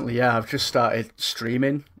recently, I've just started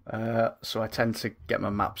streaming, so I tend to get my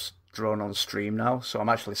maps drawn on stream now, so I'm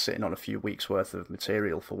actually sitting on a few weeks' worth of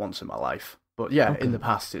material for once in my life. But in the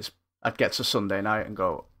past, I'd get to Sunday night and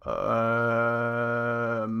go,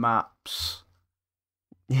 maps.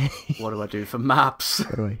 What do I do for maps?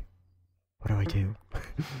 What do I do?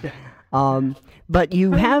 But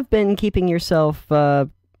you have been keeping yourself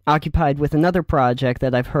occupied with another project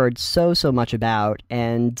that I've heard so much about,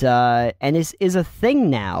 and is a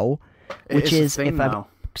thing now, which is, if I'm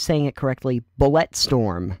saying it correctly, Bulette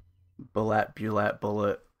Storm.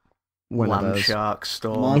 Bulette. Lamb shark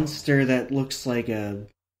storm. Monster that looks like a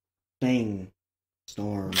thing.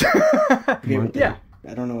 Storm. Yeah.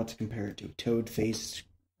 I don't know what to compare it to. Toad-faced.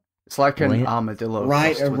 It's like an armadillo. A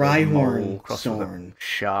Rhyhorn storm.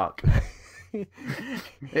 Shark. It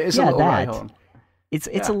is a little Rhyhorn.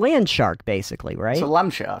 It's a land shark, basically, right? It's a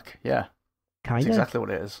land shark, yeah. Kind of. That's exactly what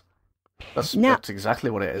it is. That's exactly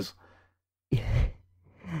what it is.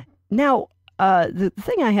 Now, the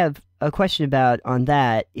thing I have a question about on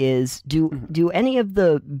that is, do any of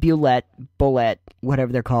the Bulette,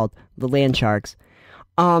 whatever they're called, the land sharks,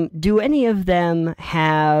 do any of them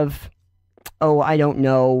have, I don't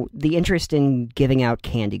know, the interest in giving out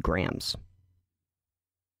candy grams?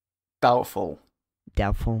 Doubtful.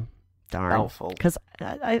 Darn. Doubtful. Because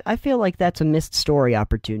I feel like that's a missed story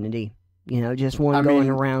opportunity. Just one going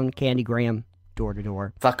around candy gram door to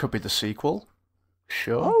door. That could be the sequel.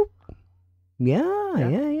 Sure. Oh.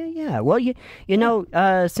 Yeah. Well,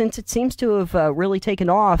 since it seems to have really taken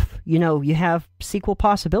off, you have sequel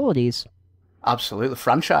possibilities. Absolutely.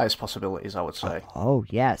 Franchise possibilities, I would say. Oh,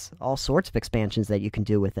 yes. All sorts of expansions that you can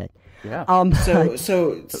do with it. Yeah.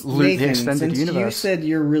 So Nathan, since you said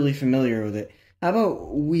you're really familiar with it, how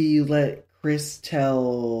about we let Chris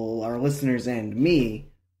tell our listeners and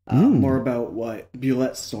me more about what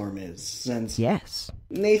Bulette Storm is, since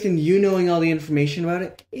Nathan, you knowing all the information about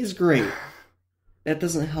it is great. That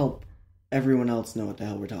doesn't help everyone else know what the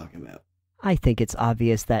hell we're talking about. I think it's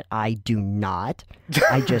obvious that I do not.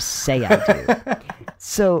 I just say I do.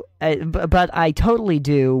 So, but I totally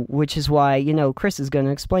do, which is why Chris is going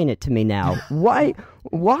to explain it to me now. Why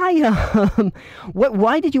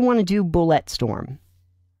did you want to do Bulette Storm?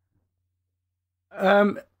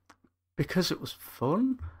 Because it was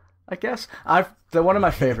fun, I guess. They're one of my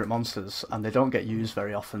favourite monsters, and they don't get used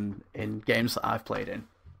very often in games that I've played in.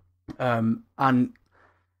 And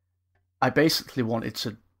I basically wanted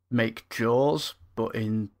to make Jaws, but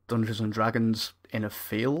in Dungeons and Dragons in a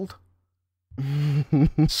field.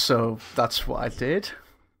 So that's what I did.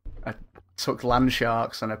 I took land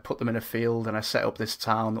sharks and I put them in a field, and I set up this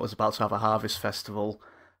town that was about to have a harvest festival,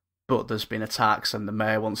 but there's been attacks and the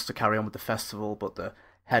mayor wants to carry on with the festival, but the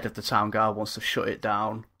head of the town guard wants to shut it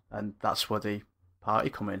down, and that's where the party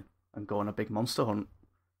come in and go on a big monster hunt.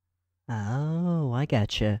 Oh, I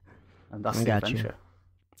gotcha. And that's the adventure.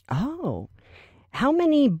 Oh. How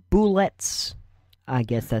many bullets, I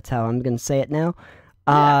guess that's how I'm going to say it now,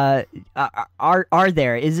 are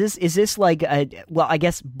there? Is this like well, I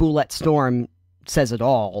guess Bulette Storm says it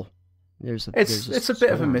all. It's a bit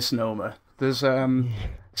of a misnomer. There's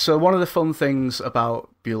so one of the fun things about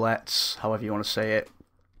bulettes, however you want to say it,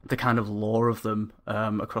 the kind of lore of them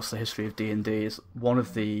across the history of D&D is one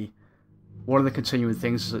of the continuing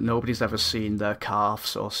things is that nobody's ever seen their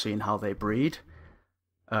calves or seen how they breed.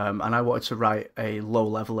 And I wanted to write a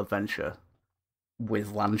low-level adventure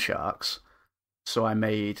with land sharks. So I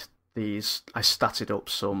made I statted up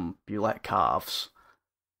some bulette calves.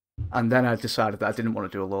 And then I decided that I didn't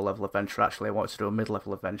want to do a low-level adventure, actually. I wanted to do a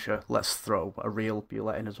mid-level adventure. Let's throw a real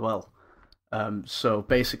bulette in as well. So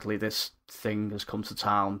basically this thing has come to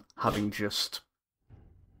town having just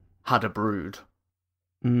had a brood.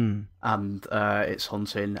 And it's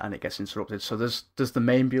hunting and it gets interrupted. So there's the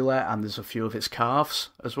main bulette and there's a few of its calves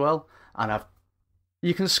as well. And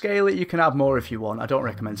you can scale it, you can add more if you want. I don't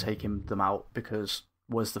recommend taking them out because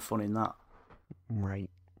where's the fun in that? Right.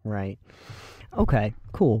 Okay,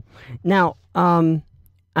 cool. Now, I'm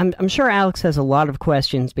sure Alex has a lot of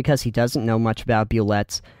questions because he doesn't know much about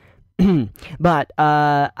bulettes. But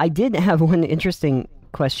I did have one interesting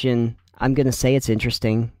question. I'm going to say it's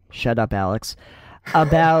interesting. Shut up, Alex.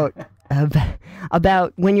 About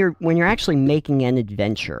when you're actually making an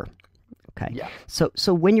adventure. Okay. Yeah.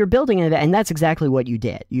 So when you're building and that's exactly what you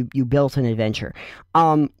did. You built an adventure.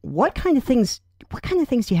 What kind of things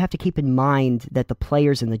do you have to keep in mind that the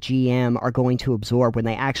players and the GM are going to absorb when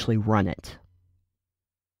they actually run it?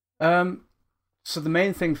 So the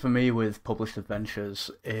main thing for me with published adventures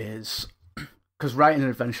is because writing an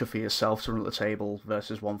adventure for yourself to run at the table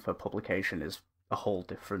versus one for publication is a whole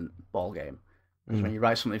different ballgame. Because when you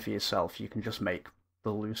write something for yourself, you can just make the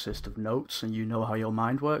loosest of notes, and you know how your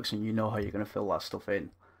mind works, and you know how you're going to fill that stuff in.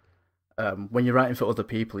 When you're writing for other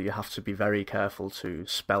people, you have to be very careful to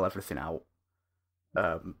spell everything out.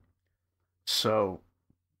 So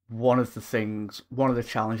one of the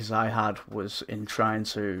challenges I had was in trying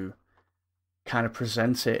to kind of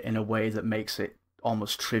present it in a way that makes it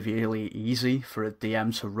almost trivially easy for a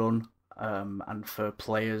DM to run, and for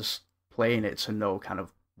players playing it to know kind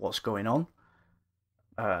of what's going on.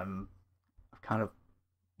 I've kind of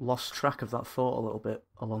lost track of that thought a little bit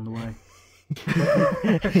along the way.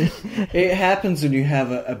 It happens when you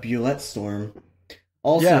have a Bulette Storm.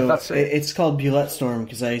 Also, yeah, that's it's called Bulette Storm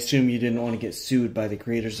because I assume you didn't want to get sued by the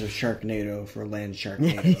creators of Sharknado for Land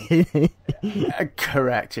Sharknado.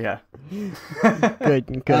 Correct, yeah. Good.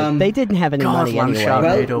 They didn't have any money Land anyway.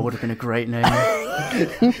 Sharknado would have been a great name.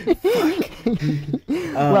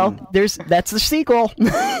 Well, that's the sequel.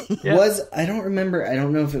 Yeah. I don't remember. I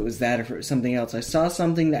don't know if it was that or if it was something else. I saw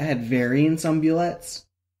something that had variants on bulettes.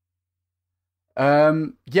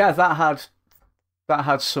 Yeah, that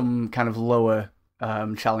had some kind of lower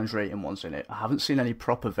challenge rating ones in it. I haven't seen any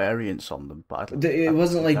proper variants on them, but it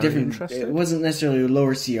wasn't like different. It wasn't necessarily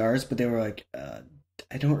lower CRs, but they were like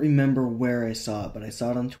I don't remember where I saw it, but I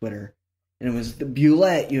saw it on Twitter, and it was the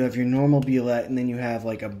bulette. You have your normal bulette, and then you have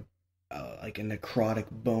like a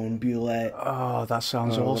necrotic bone bulette. Oh, that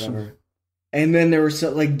sounds awesome. Whatever. And then there were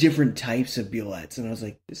like different types of bulettes, and I was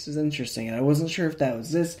like, this is interesting, and I wasn't sure if that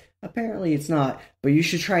was this. Apparently, it's not, but you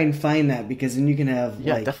should try and find that because then you can have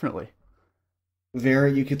definitely.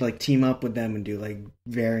 You could like team up with them and do like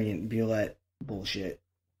variant bulette bullshit.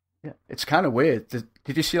 Yeah, it's kind of weird.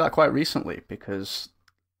 Did you see that quite recently? Because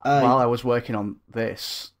while I was working on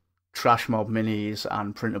this, Trash Mob Minis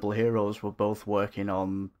and Printable Heroes were both working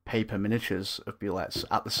on paper miniatures of bulettes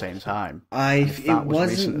at the same time. It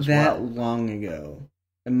wasn't that long ago.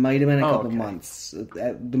 It might have been a couple months.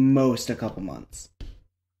 At the most, a couple months.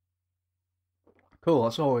 Cool.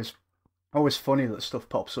 That's always funny that stuff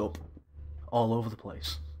pops up all over the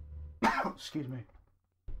place. Excuse me.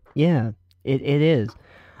 Yeah. It is.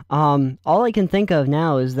 All I can think of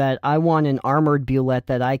now is that I want an armored Bulette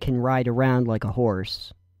that I can ride around like a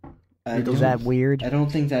horse. Is that weird? I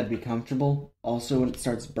don't think that'd be comfortable. Also, when it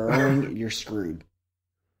starts burrowing, you're screwed.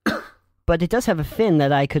 But it does have a fin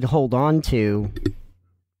that I could hold on to.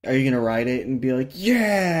 Are you gonna ride it and be like,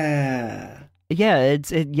 yeah? Yeah,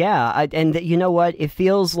 and you know what? It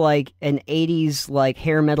feels like an 80s like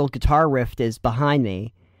hair metal guitar riff is behind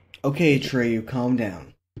me. Okay, Treyu, calm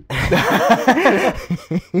down. Yeah!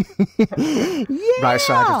 Right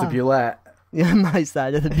side of the Bulette. Yeah, my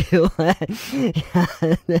side of the Bulette.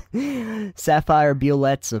 Sapphire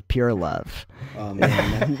Bulettes of pure love. Oh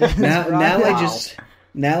man!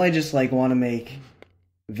 Now I just like want to make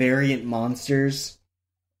variant monsters,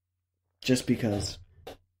 just because.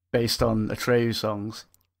 Based on Atreyu songs.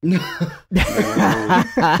 No.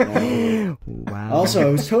 Wow. Also,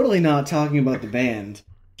 I was totally not talking about the band.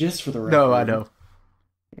 Just for the record. No, I know.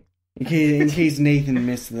 In case Nathan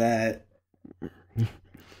missed that.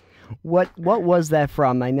 What was that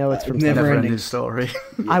from? I know it's from Never-Ending Story.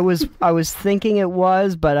 I was thinking it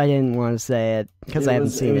was, but I didn't want to say it because I haven't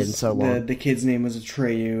seen it in so long. The kid's name was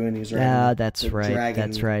Atreyu, and he's riding that's right. dragon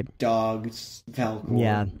That's right. Dog Falcor.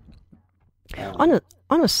 Yeah.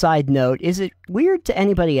 On a side note, is it weird to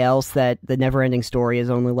anybody else that the Never-Ending Story is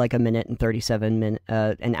only like an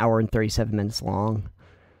hour and 37 minutes long?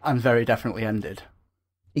 And very definitely ended.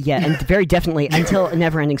 Yeah, and very definitely until A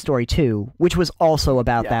Never-Ending Story 2, which was also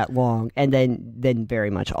about that long, and then very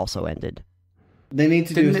much also ended. They need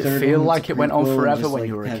to do a third one. Didn't it feel like it went on forever when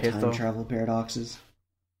you were a kid, time though? Travel paradoxes.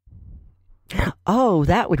 Oh,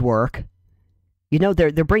 that would work. You know,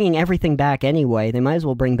 they're bringing everything back anyway. They might as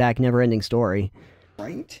well bring back Never-Ending Story.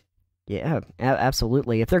 Right? Yeah,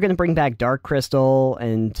 absolutely. If they're going to bring back Dark Crystal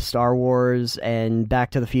and Star Wars and Back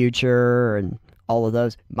to the Future and all of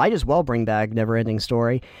those, might as well bring back Never-Ending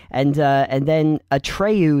Story. And then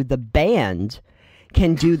Atreyu, the band,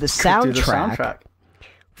 can do the soundtrack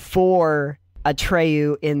for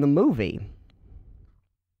Atreyu in the movie.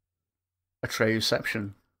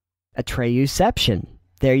 Atreyuception. Atreyuception.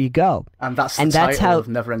 There you go. And that's the title of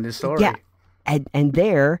Never-Ending Story. Yeah, and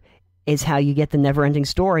there is how you get the Never-Ending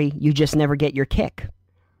Story. You just never get your kick.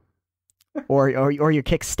 or your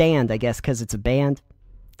kick stand, I guess, because it's a band.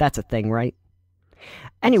 That's a thing, right?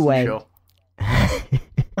 Anyway. Sure.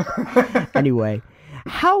 Anyway,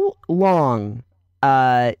 how long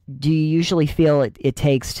do you usually feel it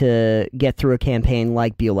takes to get through a campaign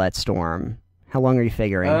like Bulette Storm? How long are you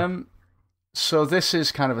figuring? So this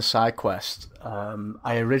is kind of a side quest.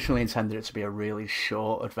 I originally intended it to be a really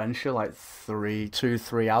short adventure, like 3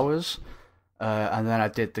 hours. And then I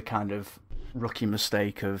did the kind of rookie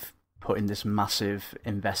mistake of putting this massive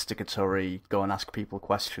investigatory, go and ask people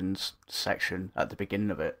questions section at the beginning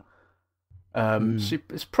of it. So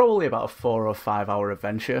it's probably about a 4 or 5 hour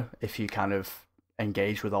adventure if you kind of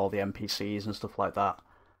engage with all the NPCs and stuff like that.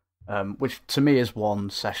 Which to me is one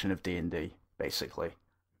session of D&D, basically.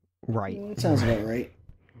 Right. That sounds about right.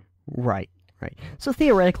 Right. So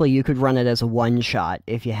theoretically, you could run it as a one-shot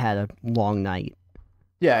if you had a long night.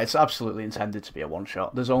 Yeah, it's absolutely intended to be a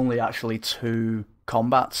one-shot. There's only actually two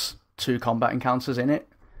combat encounters in it.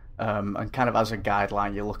 And kind of as a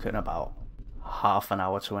guideline, you're looking at about half an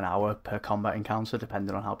hour to an hour per combat encounter,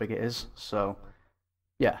 depending on how big it is. So,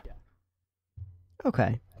 yeah.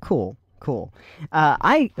 Okay, cool.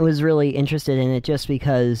 I was really interested in it just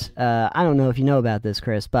because, I don't know if you know about this,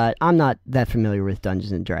 Chris, but I'm not that familiar with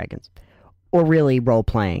Dungeons & Dragons. Or really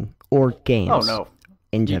role-playing, or games. Oh, no.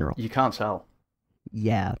 In general. You can't tell.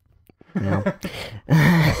 Yeah. No.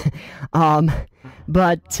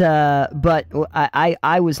 But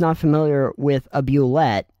I was not familiar with a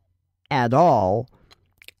Bulette at all,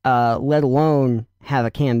 let alone have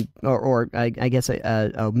a I guess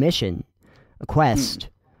a mission, a quest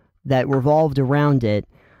that revolved around it.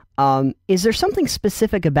 Is there something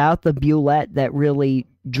specific about the Bulette that really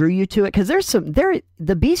drew you to it? Because the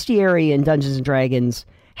bestiary in Dungeons and Dragons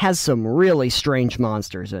has some really strange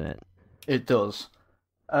monsters in it. It does.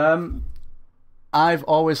 I've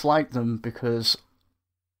always liked them because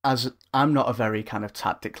as I'm not a very kind of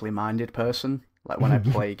tactically minded person. Like when I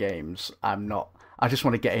play games, I just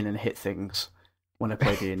want to get in and hit things when I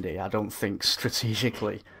play D&D. I don't think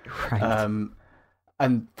strategically. Right.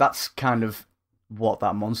 And that's kind of what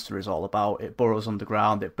that monster is all about. It burrows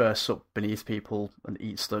underground, it bursts up beneath people and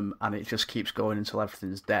eats them, and it just keeps going until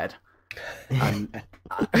everything's dead. And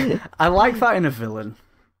I like that in a villain.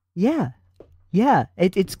 Yeah,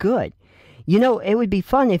 it's good. You know, it would be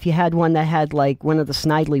fun if you had one that had like one of the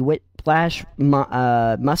Snidely Whiplash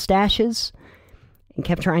mustaches and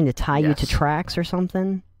kept trying to tie you to tracks or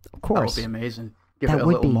something. Of course. That would be amazing. Give it a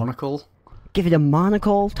little monocle. give it a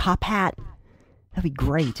monocle, top hat. That'd be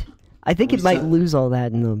great. I think it might lose all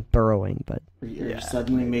that in the burrowing, but... Are you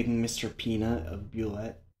suddenly making Mr. Peanut a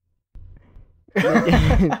Bulette?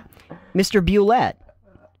 Mr. Bulette.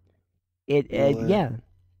 Yeah.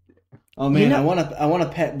 Oh man, I want a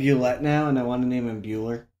pet Bulette now, and I want to name him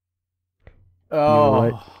Bueller.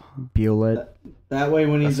 Oh, Bulette. That way,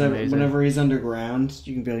 whenever he's underground,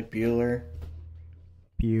 you can be like Bueller.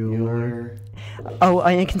 Bueller. Oh,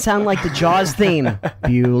 and it can sound like the Jaws theme.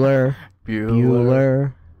 Bueller.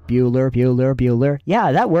 Bueller. Bueller. Bueller. Bueller.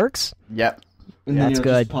 Yeah, that works. Yep. And then that's he'll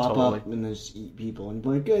good. Just pop up and just eat people and be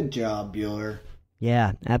like, "Good job, Bueller."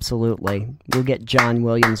 Yeah, absolutely. We'll get John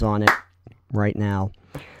Williams on it right now.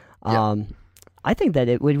 Yep. I think that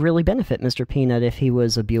it would really benefit Mr. Peanut if he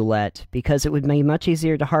was a Bulette, because it would be much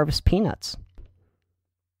easier to harvest peanuts.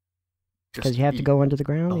 Because you have to go under the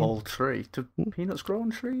ground. The whole tree. Do peanuts grow on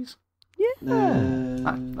trees?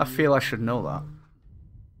 Yeah. I feel I should know that.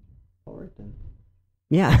 All right then.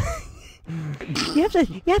 Yeah. you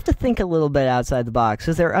have to think a little bit outside the box,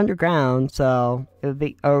 because they're underground, so it would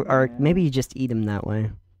be, or maybe you just eat them that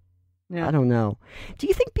way. Yeah. I don't know. Do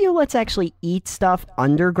you think Bulettes actually eat stuff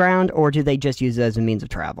underground, or do they just use it as a means of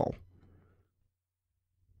travel?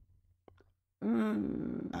 I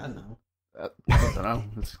don't know. I don't know.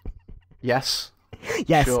 Yes.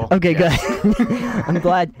 Sure. Okay, yes. Good. I'm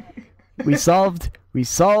glad we solved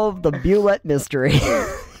the Bulette mystery.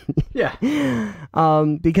 Yeah.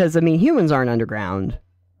 Because humans aren't underground,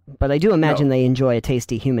 but I do imagine they enjoy a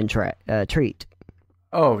tasty human treat.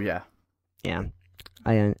 Oh yeah. Yeah.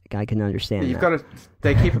 I can understand. You've got to.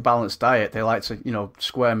 They keep a balanced diet. They like to,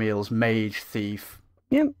 square meals, mage, thief,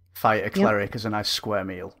 fighter, cleric as a nice square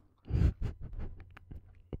meal.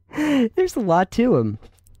 There's a lot to them.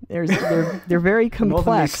 They're very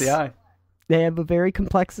complex. They have a very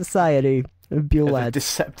complex society of Bulettes.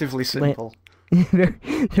 Deceptively simple.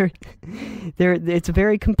 It's a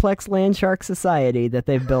very complex land shark society that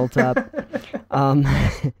they've built up.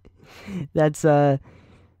 That's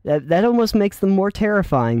that almost makes them more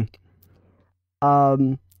terrifying.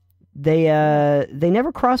 They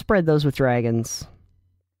never crossbred those with dragons.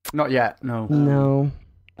 Not yet, no. No.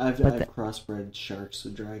 I've crossbred sharks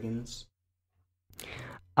with dragons.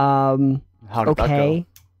 How did that go?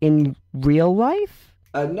 In real life?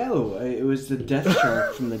 No, it was the Death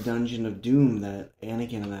Shark from the Dungeon of Doom that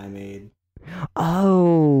Anakin and I made.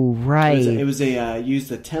 Oh, right. It was used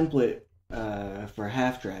the template for a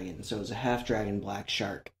half dragon, so it was a half dragon black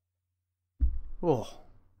shark. Oh.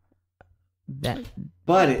 The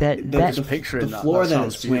floor that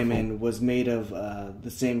it swam in was made of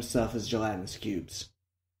the same stuff as gelatinous cubes.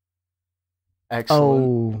 Excellent.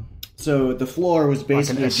 Oh. So the floor was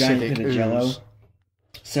basically a giant pit of jello,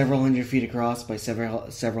 several hundred feet across by several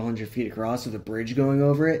hundred feet across, with a bridge going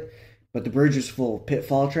over it. But the bridge was full of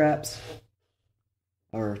pitfall traps,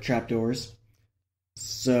 or trapdoors.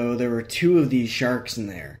 So there were 2 of these sharks in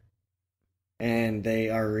there. And they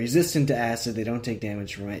are resistant to acid. They don't take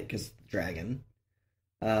damage from it because the dragon.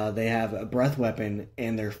 They have a breath weapon,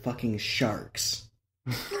 and they're fucking sharks.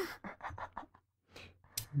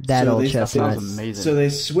 Old chestnut. Sounds amazing. So they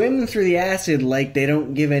swim through the acid like they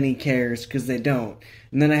don't give any cares, because they don't.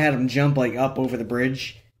 And then I had them jump up over the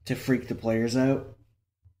bridge to freak the players out.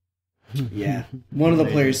 Yeah. One of the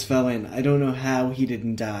players fell in. I don't know how he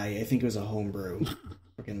didn't die. I think it was a homebrew.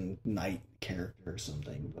 Freaking knight character or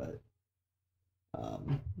something, but...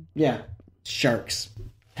 yeah. Sharks.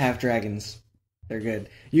 Half dragons. They're good.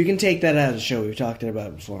 You can take that out of the show. We've talked about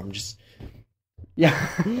it before. I'm just... Yeah.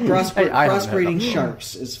 Crossbreeding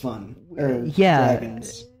sharks is fun.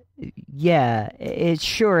 Dragons. Yeah, it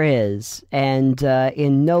sure is. And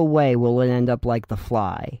in no way will it end up like The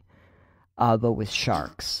Fly, but with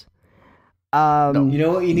sharks. No. You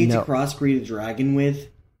know what you need to crossbreed a dragon with?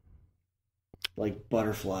 Like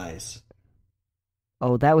butterflies.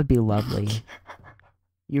 Oh, that would be lovely.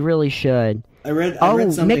 You really should. I read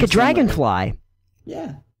something make a dragonfly.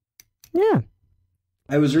 Yeah. Yeah.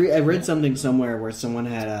 I read something somewhere where someone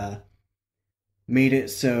had made it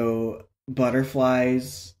so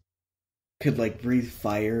butterflies could breathe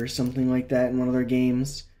fire or something like that in one of their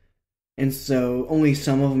games, and so only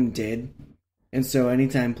some of them did, and so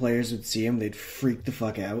anytime players would see them, they'd freak the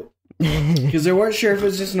fuck out because they weren't sure if it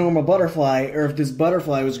was just a normal butterfly or if this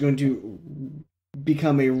butterfly was going to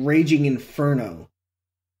become a raging inferno.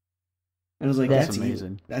 And I was like, that's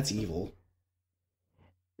amazing. That's evil.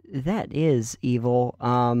 That is evil,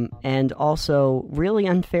 and also really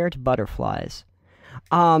unfair to butterflies,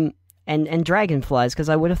 and dragonflies, because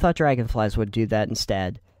I would have thought dragonflies would do that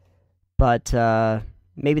instead, but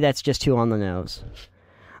maybe that's just too on the nose.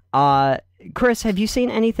 Chris, have you seen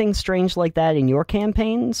anything strange like that in your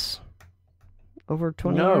campaigns over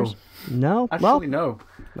 20 years? No. Actually, no.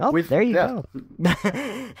 Well, there you go.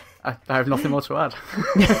 I have nothing more to add.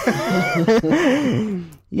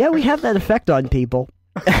 Yeah, we have that effect on people.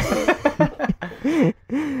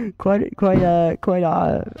 quite a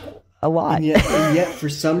lot. And yet, for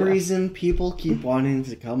some reason, people keep wanting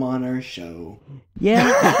to come on our show.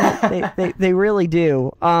 Yeah, they really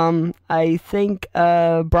do. I think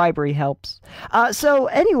bribery helps. So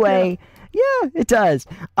anyway, yeah, it does.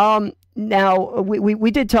 Now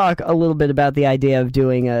we did talk a little bit about the idea of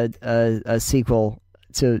doing a sequel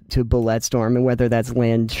to Bulette Storm, and whether that's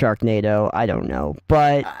Land Sharknado, I don't know.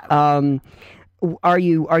 But are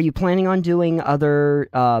you planning on doing other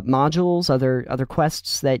modules, other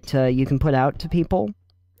quests that you can put out to people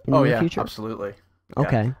in the future? Absolutely.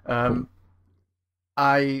 Okay. Yeah.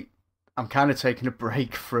 I'm kind of taking a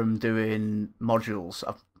break from doing modules.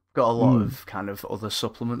 I've got a lot of kind of other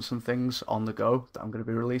supplements and things on the go that I'm going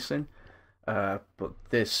to be releasing. But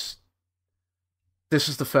this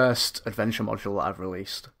is the first adventure module that I've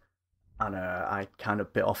released, and I kind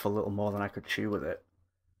of bit off a little more than I could chew with it.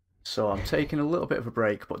 So I'm taking a little bit of a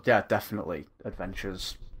break, but yeah, definitely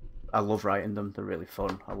adventures. I love writing them; they're really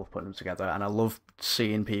fun. I love putting them together, and I love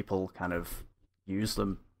seeing people kind of use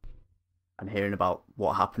them and hearing about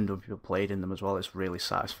what happened when people played in them as well. It's really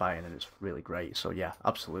satisfying and it's really great. So yeah,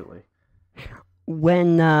 absolutely.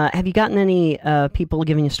 When have you gotten any people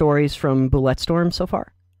giving you stories from Bulette Storm so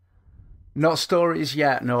far? Not stories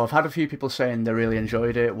yet, no. I've had a few people saying they really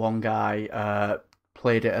enjoyed it. One guy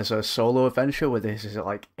played it as a solo adventure with his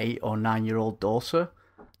 8 or 9 year old daughter,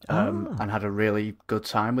 and had a really good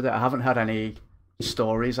time with it. I haven't had any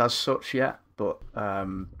stories as such yet, but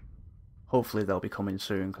hopefully they'll be coming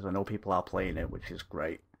soon because I know people are playing it, which is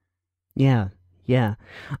great. Yeah.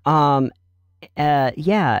 I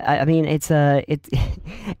mean,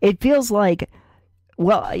 it feels like.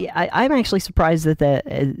 Well, I'm actually surprised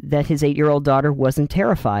that his 8-year-old daughter wasn't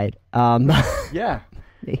terrified. Yeah,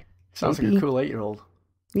 sounds like a cool 8-year-old.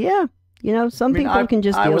 Yeah, some people can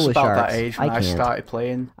just deal with sharks. I was about that age when I started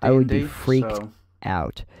playing D&D, I would be freaked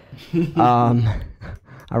out. I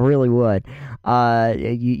really would.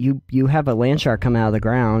 You have a land shark come out of the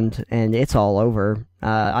ground and it's all over.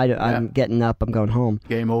 I'm getting up. I'm going home.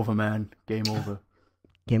 Game over, man. Game over.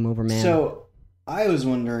 Game over, man. So I was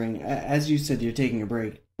wondering, as you said, you're taking a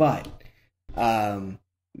break, but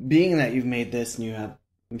being that you've made this and you have,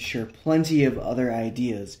 I'm sure, plenty of other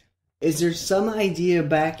ideas, is there some idea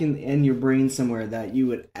back in your brain somewhere that you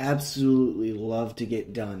would absolutely love to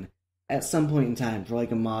get done at some point in time for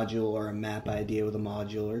like a module or a map idea with a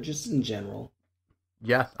module or just in general?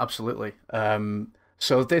 Yeah, absolutely.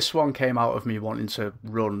 So this one came out of me wanting to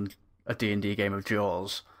run a D&D game of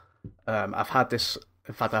Jaws. I've had this,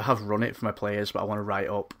 in fact I have run it for my players, but I want to write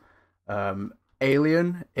up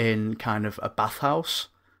Alien in kind of a bathhouse.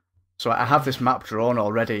 So I have this map drawn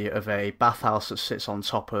already of a bathhouse that sits on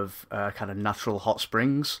top of kind of natural hot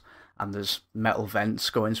springs, and there's metal vents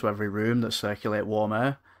going to every room that circulate warm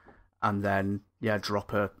air, and then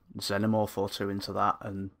drop a xenomorph or two into that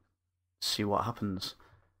and see what happens.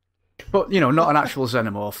 But not an actual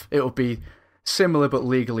xenomorph. It will be similar but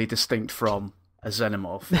legally distinct from a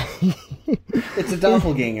xenomorph. It's a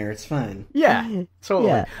doppelganger. It's fine. Yeah, totally.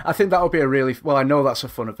 Yeah. I think that would be I know that's a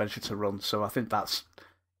fun adventure to run. So I think that's,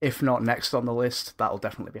 if not next on the list, that'll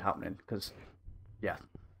definitely be happening. Because,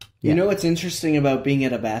 You know what's interesting about being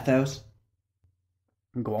at a bathhouse?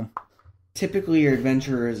 Go on. Typically, your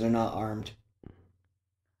adventurers are not armed.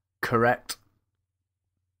 Correct.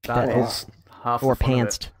 That is half or the fun of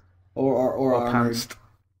pantsed. it. Or armored. Pantsed.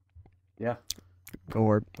 Yeah.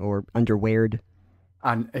 Or underweared.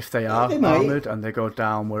 And if they are they might. armoured and they go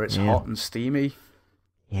down where it's hot and steamy,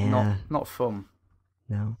 not fun.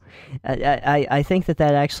 No. I think that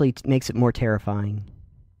actually makes it more terrifying.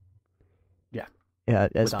 Yeah. Yeah.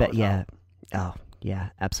 Oh, yeah,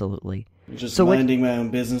 absolutely. Just minding my own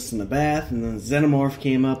business in the bath, and then the xenomorph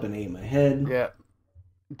came up and ate my head. Yeah.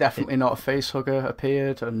 Definitely not a face hugger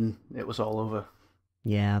appeared, and it was all over.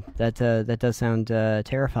 Yeah, that does sound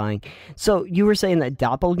terrifying. So you were saying that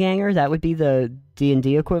doppelganger, that would be the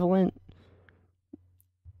D&D equivalent?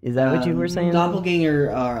 Is that what you were saying? Doppelganger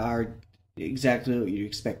are exactly what you'd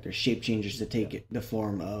expect. They're shape changers that take the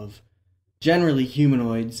form of generally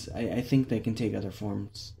humanoids. I think they can take other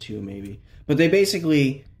forms too, maybe. But they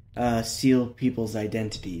basically steal people's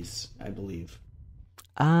identities, I believe.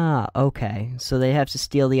 Ah, okay. So they have to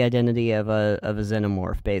steal the identity of a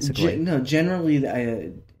xenomorph, basically. Generally,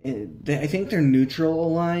 I think they're neutral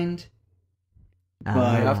aligned. But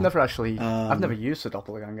I've never used a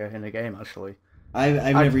doppelganger in a game, actually.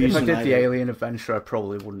 I've never used them. If I did the either. Alien Adventure, I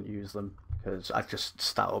probably wouldn't use them because I'd just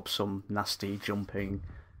start up some nasty jumping,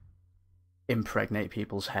 impregnate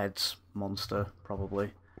people's heads monster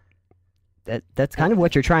probably. That's kind of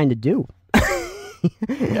what you're trying to do.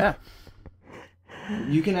 Yeah.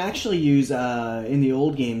 You can actually use, in the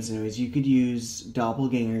old games anyways, you could use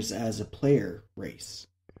doppelgangers as a player race.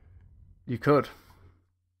 You could.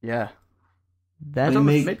 Yeah. That I don't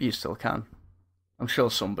know if maybe you still can. I'm sure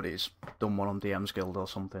somebody's done one on DM's Guild or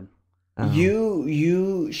something.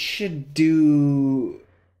 You should do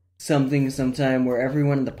something sometime where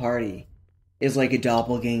everyone in the party is like a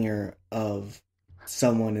doppelganger of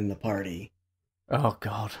someone in the party. Oh,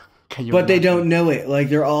 God. Can you But they imagine? don't know it. Like,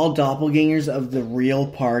 they're all doppelgangers of the real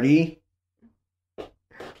party.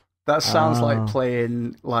 That sounds like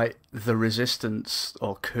playing, like, The Resistance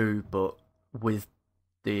or Coup, but with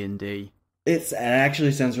D&D. It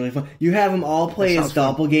actually sounds really fun. You have them all play as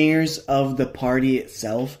doppelgangers of the party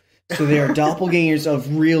itself. So they are doppelgangers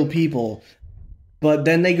of real people. But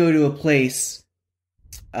then they go to a place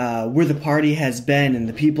where the party has been, and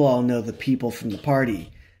the people all know the people from the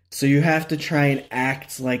party. So you have to try and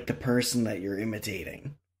act like the person that you're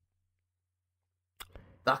imitating.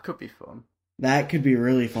 That could be fun. That could be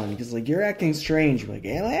really fun, because, like, you're acting strange. You're like,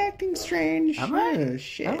 am I acting strange? Am I? Oh,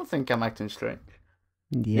 shit. I don't think I'm acting strange.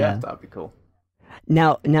 Yeah. That'd be cool.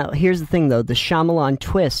 Now, here's the thing, though. The Shyamalan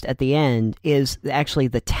twist at the end is actually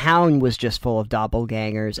the town was just full of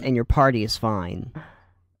doppelgangers, and your party is fine.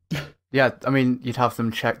 Yeah, I mean, you'd have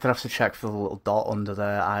them check. They'd have to check for the little dot under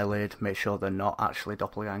their eyelid, make sure they're not actually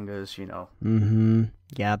doppelgangers, you know. Mm-hmm.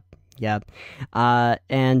 Yep.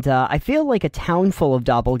 And I feel like a town full of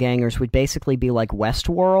doppelgangers would basically be like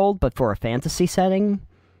Westworld, but for a fantasy setting.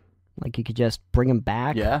 Like, you could just bring them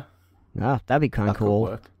back. Yeah. Oh, that'd be kind of cool.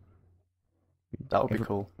 Could work. That would be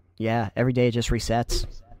cool. Yeah, every day it just resets.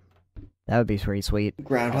 That would be pretty sweet.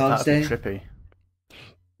 Groundhog's Day? That'd be trippy.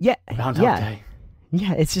 Yeah, Groundhog Day.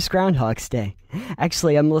 Yeah, it's just Groundhog's Day.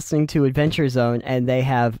 Actually, I'm listening to Adventure Zone, and they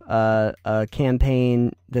have a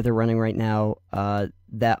campaign that they're running right now.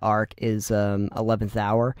 That arc is 11th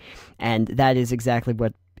Hour, and that is exactly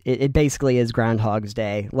what it basically is. Groundhog's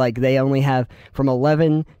Day. Like, they only have from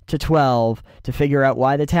 11 to 12 to figure out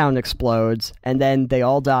why the town explodes, and then they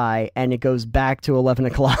all die, and it goes back to 11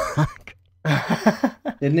 o'clock.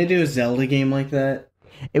 Didn't they do a Zelda game like that?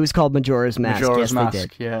 It was called Majora's Mask. Majora's yes, Mask, they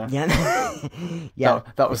did. yeah. Yeah.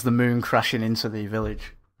 That was the moon crashing into the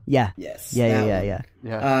village. Yeah. Yes. Yeah.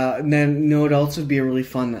 And then, no, it also would be a really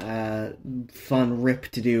fun rip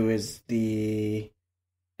to do is the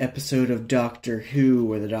episode of Doctor Who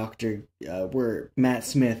where Matt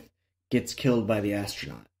Smith gets killed by the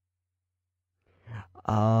astronaut.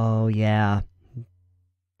 Oh, yeah.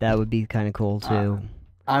 That would be kind of cool, too.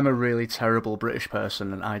 I'm a really terrible British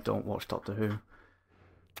person, and I don't watch Doctor Who.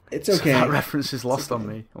 It's okay. So that reference is lost on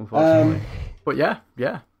me, unfortunately. But yeah.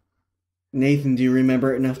 Nathan, do you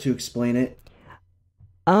remember enough to explain it?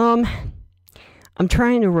 I'm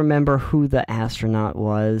trying to remember who the astronaut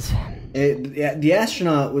was. The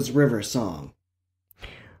astronaut was River Song.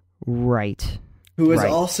 Right. Who was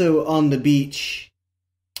also on the beach,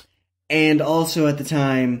 and also at the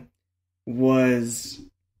time was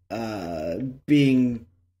being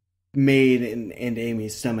made in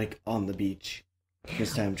Amy's stomach on the beach.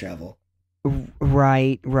 Just time travel.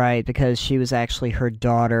 Right, because she was actually her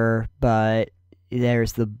daughter, but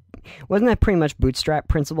wasn't that pretty much bootstrap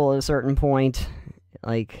principle at a certain point?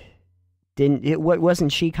 Like,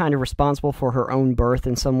 wasn't she kind of responsible for her own birth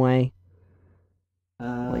in some way?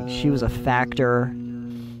 Like, she was a factor.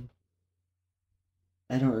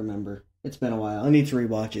 I don't remember. It's been a while. I need to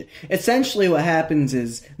rewatch it. Essentially what happens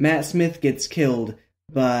is Matt Smith gets killed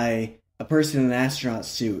by a person in an astronaut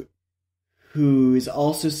suit who is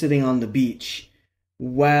also sitting on the beach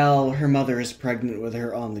while her mother is pregnant with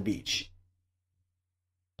her on the beach.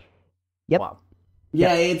 Yep. Wow.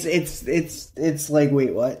 Yeah, it's like,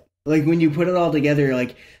 wait, what? Like, when you put it all together,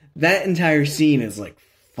 like, that entire scene is, like,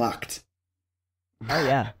 fucked. Oh,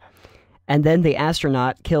 yeah. And then the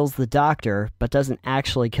astronaut kills the doctor, but doesn't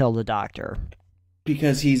actually kill the doctor.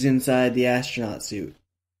 Because he's inside the astronaut suit.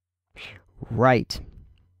 Right.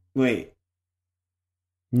 Wait.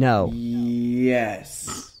 No.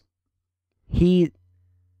 Yes.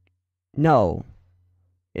 No.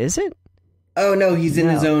 Is it? Oh, no, he's in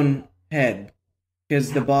his own head.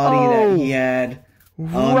 Because the body that he had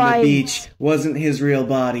on the beach wasn't his real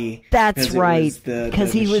body. That's right.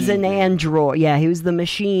 Because he was an android. Yeah, he was the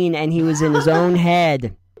machine, and he was in his own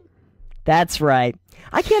head. That's right.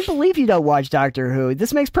 I can't believe you don't watch Doctor Who.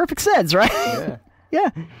 This makes perfect sense, right? Yeah. Yeah,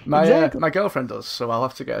 My exactly. my girlfriend does, so I'll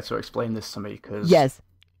have to get her to explain this to me, because yes.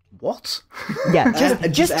 what? Yeah,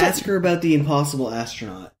 just ask her about the Impossible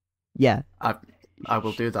Astronaut. Yeah. I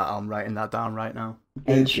will do that. I'm writing that down right now.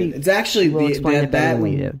 And it's actually will explain it better than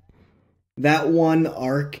we do. That one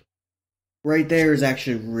arc right there is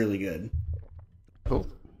actually really good. Cool.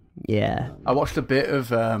 Yeah. I watched a bit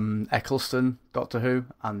of Eccleston, Doctor Who,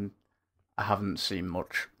 and I haven't seen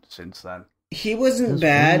much since then. He wasn't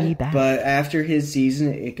bad, but after his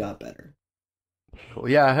season, it got better. Cool.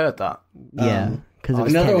 Yeah, I heard that. Yeah.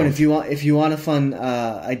 Another one, if you want a fun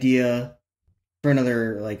idea for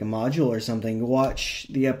another like a module or something, watch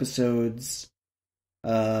the episodes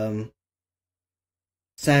Silence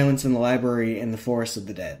in the Library and the Forest of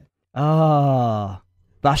the Dead. Oh,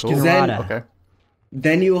 Vashti Narada. Okay.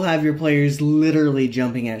 Then you will have your players literally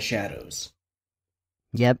jumping at shadows.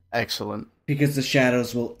 Yep. Excellent. Because the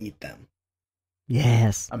shadows will eat them.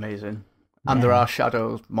 Yes. Amazing. And there are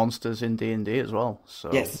shadow monsters in D&D as well.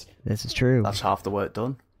 So yes. This is true. That's half the work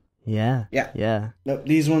done. Yeah. Yeah. Yeah. No,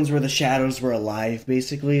 these ones where the shadows were alive,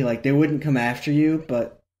 basically. Like, they wouldn't come after you,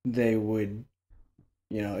 but they would,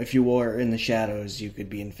 if you were in the shadows, you could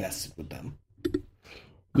be infested with them.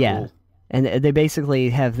 Yeah. Cool. And they basically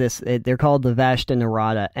have this, they're called the Vashta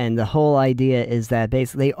Narada, and the whole idea is that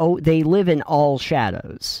basically they live in all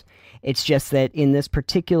shadows. It's just that in this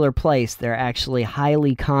particular place, they're actually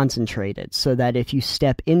highly concentrated, so that if you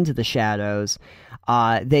step into the shadows,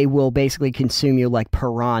 they will basically consume you like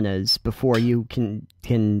piranhas before you can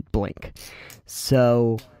blink.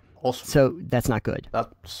 So, awesome. So that's not good.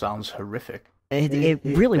 That sounds horrific. It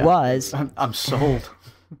really was. I'm sold.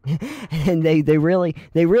 And they really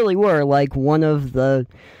were like one of the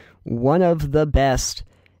best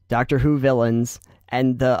Doctor Who villains.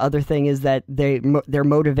 And the other thing is that their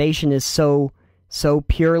motivation is so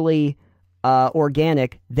purely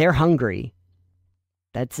organic. They're hungry.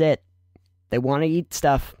 That's it. They want to eat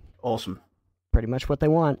stuff. Awesome. Pretty much what they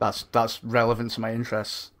want. That's relevant to my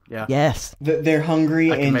interests. Yeah. Yes. They're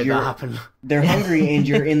hungry, and make that happen. They're hungry, and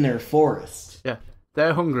you're in their forest. Yeah.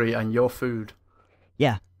 They're hungry, and you're food.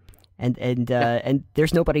 Yeah. And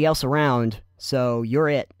there's nobody else around, so you're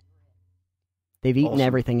it. They've eaten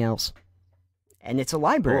everything else. And it's a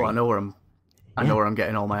library. Oh, I know where I'm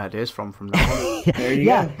getting all my ideas from now on. There you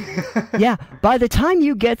go. Yeah. By the time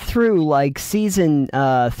you get through like season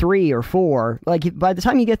 3 or 4, like by the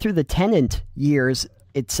time you get through the Tenant years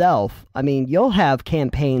itself, I mean, you'll have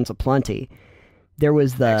campaigns aplenty. There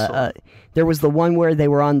was the one where they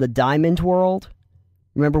were on the Diamond World.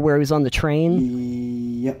 Remember where he was on the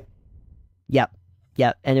train? Yep.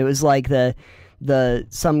 And it was like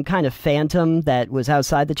some kind of phantom that was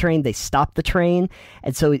outside the train. They stopped the train,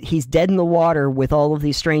 and so he's dead in the water with all of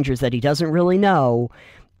these strangers that he doesn't really know,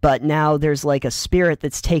 but now there's like a spirit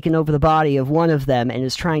that's taken over the body of one of them and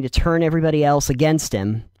is trying to turn everybody else against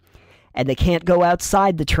him, and they can't go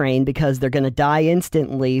outside the train because they're going to die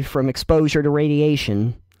instantly from exposure to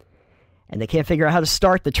radiation, and they can't figure out how to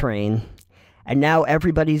start the train, and now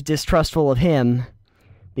everybody's distrustful of him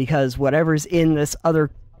because whatever's in this other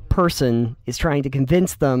person is trying to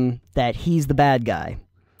convince them that he's the bad guy.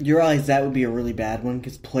 You realize that would be a really bad one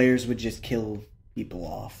because players would just kill people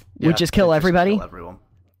off. Would just kill everybody? Kill everyone.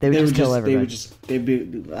 They would just kill everybody. They'd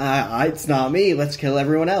be, it's not me. Let's kill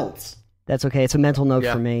everyone else. That's okay. It's a mental note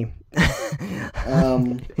for me.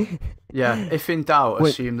 Yeah, if in doubt,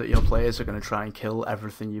 assume that your players are going to try and kill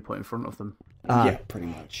everything you put in front of them. Yeah, pretty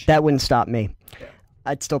much. That wouldn't stop me. Yeah.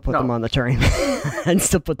 I'd still put them on the train. I'd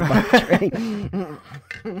still put them on the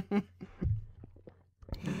train.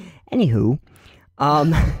 Anywho,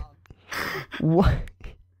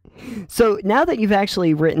 so now that you've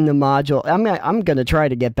actually written the module, I'm gonna try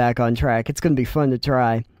to get back on track. It's gonna be fun to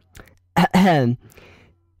try.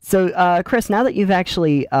 So, Chris, now that you've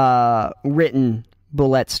actually written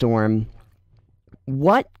Bulette Storm,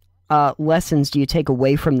 what lessons do you take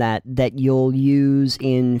away from that you'll use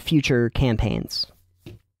in future campaigns?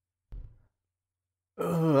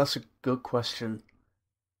 Oh, that's a good question.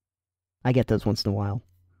 I get those once in a while.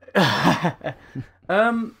 I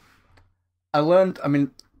learned,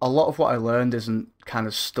 a lot of what I learned isn't kind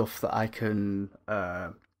of stuff that I can,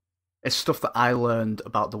 it's stuff that I learned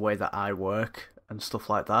about the way that I work and stuff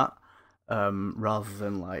like that, rather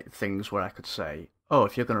than like things where I could say, oh,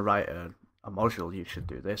 if you're going to write a module, you should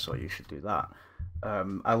do this or you should do that.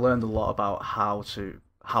 I learned a lot about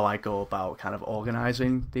how I go about kind of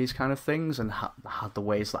organizing these kind of things and how the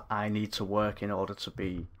ways that I need to work in order to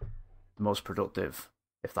be the most productive,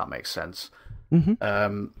 if that makes sense.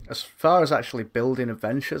 Mm-hmm. As far as actually building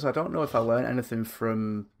adventures, I don't know if I learned anything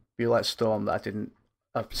from Bulette Storm that I didn't.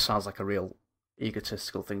 That sounds like a real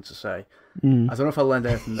egotistical thing to say. I don't know if I learned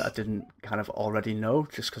anything that I didn't kind of already know,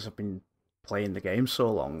 just because I've been playing the game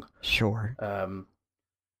so long. Sure.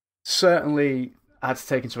 Certainly, I had to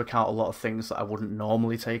take into account a lot of things that I wouldn't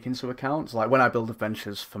normally take into account. Like when I build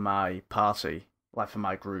adventures for my party, like for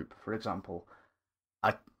my group, for example,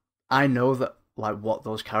 I know that like what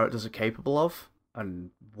those characters are capable of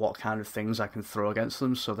and what kind of things I can throw against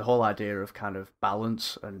them. So the whole idea of kind of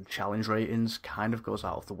balance and challenge ratings kind of goes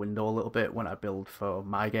out of the window a little bit when I build for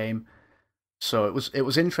my game. So it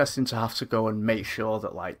was interesting to have to go and make sure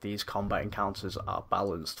that like these combat encounters are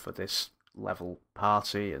balanced for this level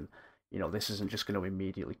party, and this isn't just going to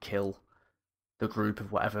immediately kill the group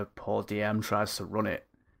of whatever poor DM tries to run it,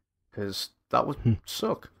 because that would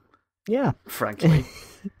suck. Yeah, frankly.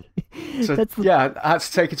 So I had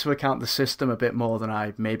to take into account the system a bit more than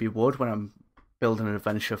I maybe would when I'm building an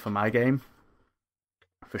adventure for my game,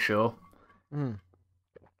 for sure.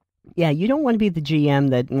 Yeah, you don't want to be the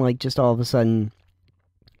GM that like just all of a sudden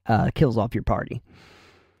kills off your party.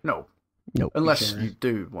 No. Unless you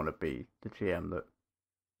do want to be the GM that,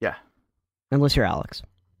 Unless you're Alex.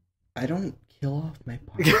 I don't kill off my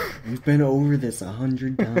party. We've been over this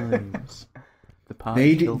 100 times.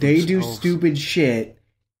 They do stupid shit,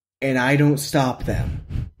 and I don't stop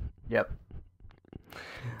them. Yep.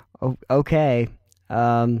 Oh, okay.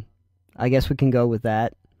 I guess we can go with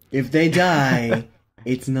that. If they die,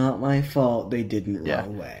 it's not my fault they didn't run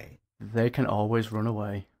away. They can always run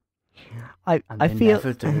away. I feel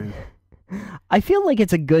never do. I feel like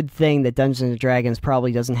it's a good thing that Dungeons & Dragons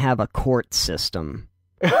probably doesn't have a court system.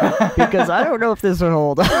 Because I don't know if this would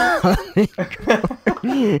hold up.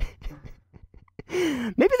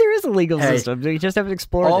 Maybe there is a legal system. You just haven't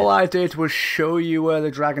explored it. All I did was show you where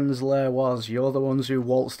the dragon's lair was. You're the ones who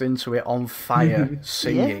waltzed into it on fire,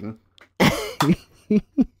 singing.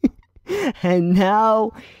 And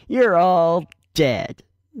now you're all dead.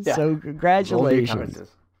 Yeah. So congratulations.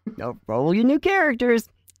 Roll your new characters.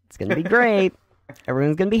 It's going to be great.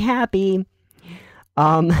 Everyone's going to be happy.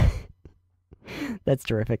 That's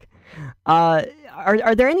terrific. Are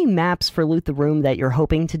there any maps for Loot the Room that you're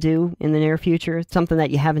hoping to do in the near future? Something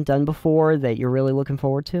that you haven't done before that you're really looking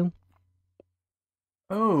forward to?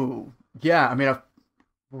 Oh, yeah. I mean,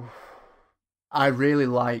 I really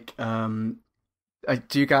like... do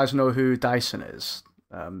you guys know who Dyson is?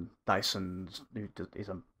 Dyson's... He's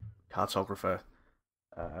a cartographer.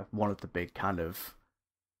 One of the big kind of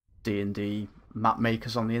D&D map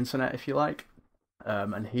makers on the internet, if you like.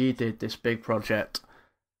 And he did this big project.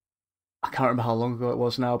 I can't remember how long ago it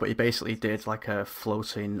was now, but he basically did like a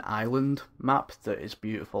floating island map that is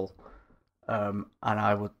beautiful. And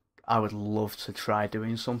I would love to try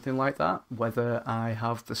doing something like that. Whether I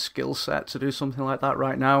have the skill set to do something like that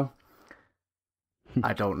right now,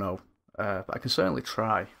 I don't know. But I can certainly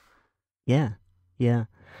try. Yeah.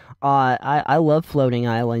 I love floating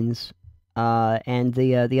islands. And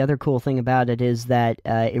the other cool thing about it is that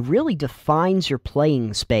it really defines your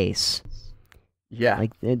playing space. Yeah,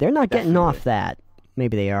 like they're not getting off that.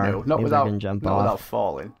 Maybe they are. No, not without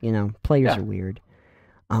falling. Players are weird.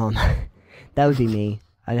 That would be me.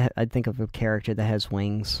 I'd think of a character that has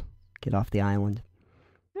wings, get off the island.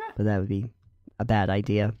 Yeah. But that would be a bad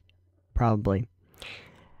idea, probably.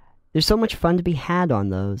 There's so much fun to be had on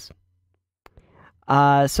those.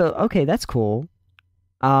 Okay, that's cool.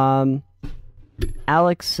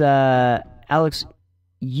 Alex,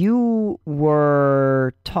 you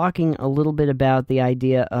were talking a little bit about the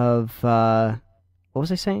idea of, what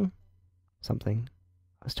was I saying? Something.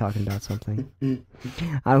 I was talking about something.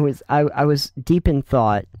 I was deep in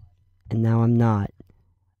thought, and now I'm not.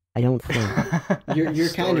 I don't think. You're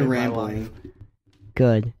kind of rambling.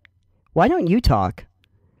 Good. Why don't you talk?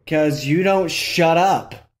 Because you don't shut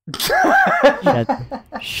up.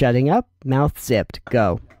 Shutting up, mouth zipped.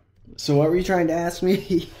 Go. So what were you trying to ask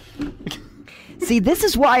me? See, this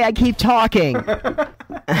is why I keep talking.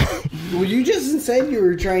 Well, you just said you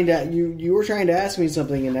were trying to ask me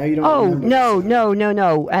something, and now you don't. Oh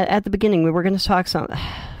no! At the beginning, we were going to talk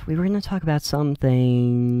about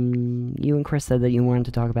something. You and Chris said that you wanted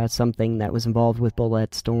to talk about something that was involved with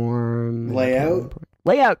Bulette Storm. Layout.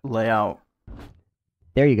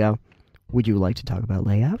 There you go. Would you like to talk about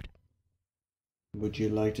layout? Would you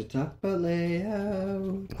like to talk about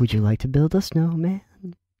layout? Would you like to build a snowman?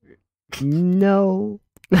 No.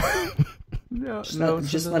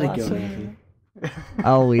 Just let it go, Nathan.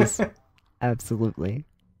 Always. Absolutely.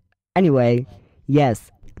 Anyway,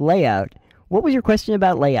 yes, layout. What was your question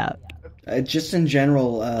about layout? Just in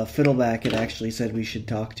general, Fiddleback had actually said we should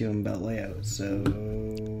talk to him about layout,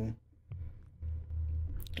 so...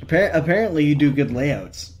 Apparently you do good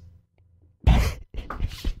layouts.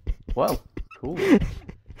 Well, cool.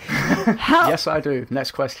 How? Yes, I do.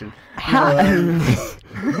 Next question. How?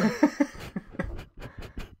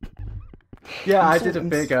 Yeah, I'm I so- did a I'm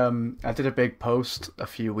big s- I did a big post a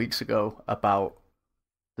few weeks ago about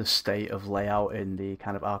the state of layout in the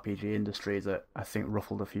kind of RPG industry that I think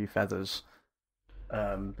ruffled a few feathers.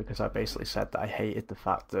 Because I basically said that I hated the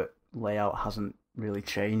fact that layout hasn't really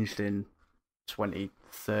changed in 20,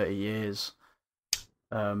 30 years.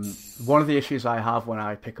 One of the issues I have when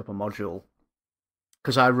I pick up a module,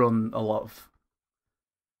 because I run a lot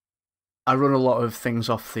of things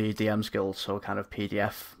off the DM's Guild, so kind of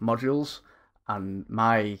PDF modules, and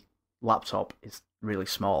my laptop is really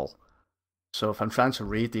small. So if I'm trying to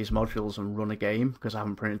read these modules and run a game because I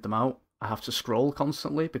haven't printed them out, I have to scroll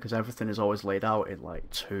constantly because everything is always laid out in like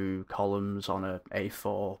 2 columns on a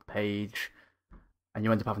A4 page, and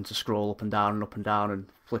you end up having to scroll up and down and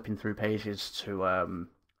flipping through pages to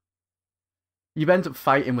you end up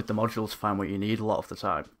fighting with the module to find what you need a lot of the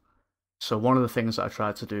time. So one of the things that I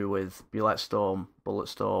tried to do with Bulette Storm, Bulette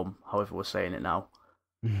Storm, however we're saying it now,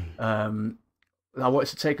 I wanted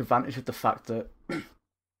to take advantage of the fact that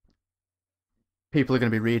people are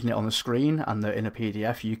going to be reading it on the screen, and that in a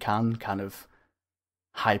PDF you can kind of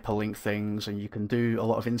hyperlink things, and you can do a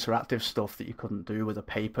lot of interactive stuff that you couldn't do with a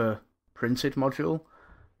paper printed module.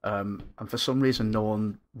 And for some reason, no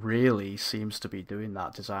one really seems to be doing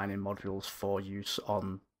that, designing modules for use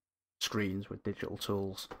on screens with digital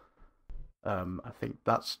tools. I think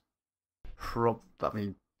that's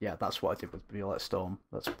that's what I did with Bulette Storm.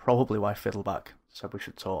 That's probably why Fiddleback said we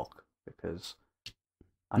should talk, because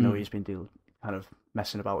I know he's been kind of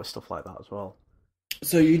messing about with stuff like that as well.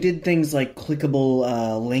 So you did things like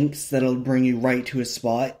clickable links that'll bring you right to a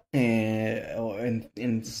spot, and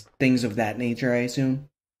things of that nature, I assume.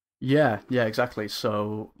 Yeah, exactly.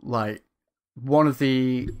 So, like, one of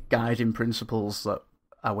the guiding principles that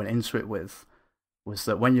I went into it with was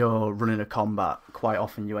that when you're running a combat, quite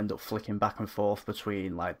often you end up flicking back and forth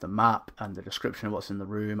between like the map and the description of what's in the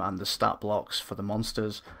room and the stat blocks for the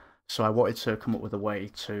monsters. So I wanted to come up with a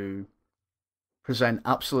way to present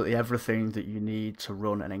absolutely everything that you need to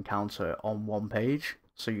run an encounter on one page,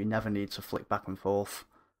 so you never need to flick back and forth,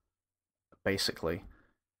 basically.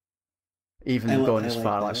 Even going as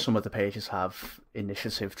far, like some of the pages have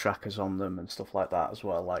initiative trackers on them and stuff like that as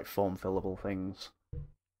well, like form fillable things.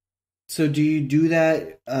 So do you do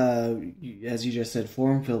that, as you just said,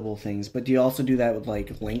 form fillable things, but do you also do that with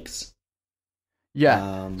like links?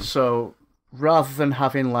 Yeah. So rather than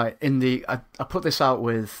having like I put this out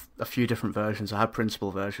with a few different versions. I had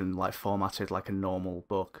principal version like formatted like a normal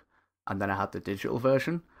book, and then I had the digital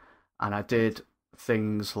version, and I did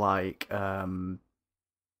things like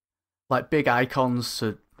big icons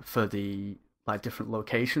for the like different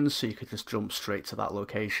locations, so you could just jump straight to that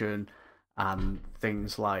location, and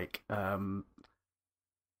things like like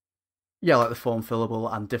the form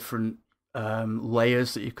fillable and different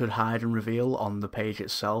layers that you could hide and reveal on the page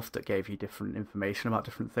itself that gave you different information about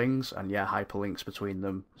different things, and hyperlinks between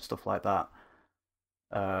them, stuff like that.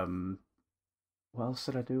 What else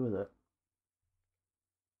did I do with it?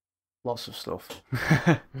 Lots of stuff.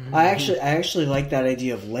 I actually like that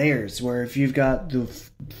idea of layers, where if you've got the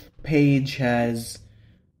page has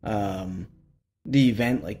the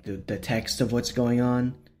event, like the text of what's going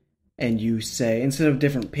on, and you say instead of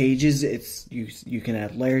different pages, it's you can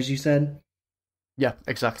add layers. You said, yeah,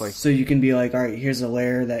 exactly. So you can be like, all right, here's a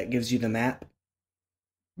layer that gives you the map.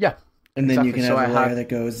 Yeah, and then you can have a layer that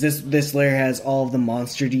goes this layer has all of the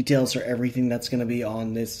monster details for everything that's going to be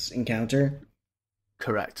on this encounter.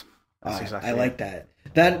 Correct. That's exactly. I like that.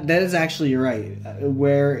 That is actually, you're right.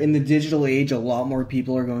 Where in the digital age, a lot more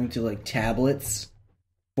people are going to like tablets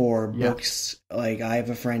for books. Like I have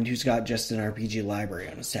a friend who's got just an RPG library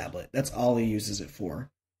on his tablet. That's all he uses it for.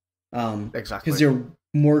 Exactly. Because they're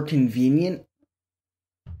more convenient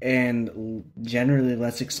and generally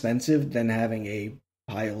less expensive than having a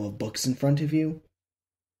pile of books in front of you.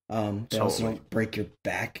 They also don't break your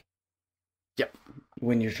back. Yep.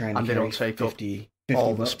 When you're trying to and carry they don't take 50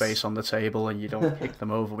 all books. the space on the table, and you don't kick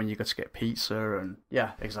them over when you go to get pizza, and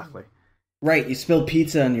exactly. Right, you spill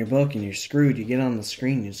pizza on your book and you're screwed. You get on the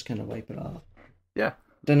screen, you just kind of wipe it off. Yeah.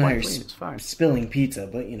 Don't know how you're spilling pizza,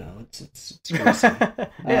 but you know, it's gross. It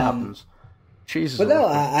happens. Cheese is but no,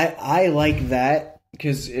 I like that,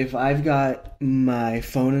 because if I've got my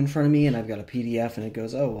phone in front of me and I've got a PDF and it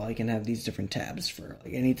goes, oh, well, I can have these different tabs for,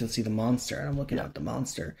 like, I need to see the monster and I'm looking at the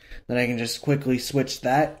monster, then I can just quickly switch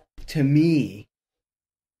that. To me,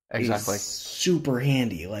 exactly, is super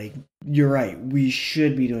handy. Like, you're right, we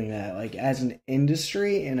should be doing that. Like, as an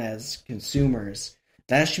industry and as consumers,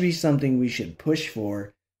 that should be something we should push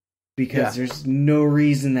for, because there's no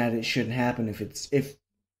reason that it shouldn't happen. If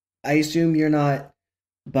I assume you're not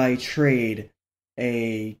by trade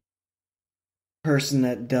a person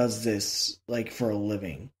that does this like for a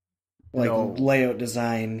living, like No. layout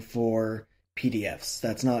design for PDFs.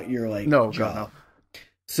 That's not your like No, job. God, no.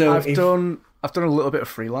 So I've done a little bit of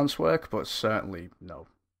freelance work, but certainly no.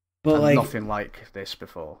 but And like nothing like this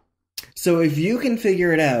before. so if you can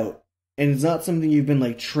figure it out, and it's not something you've been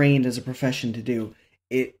like trained as a profession to do,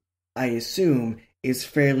 it I assume is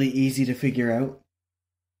fairly easy to figure out.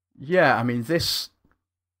 Yeah, I mean,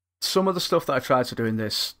 some of the stuff that I've tried to do in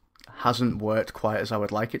this hasn't worked quite as I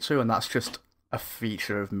would like it to, and that's just a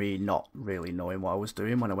feature of me not really knowing what I was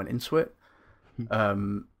doing when I went into it.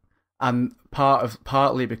 And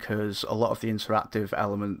partly because a lot of the interactive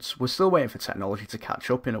elements, we're still waiting for technology to catch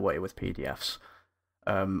up in a way with PDFs.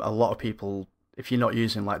 A lot of people, if you're not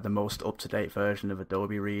using like the most up-to-date version of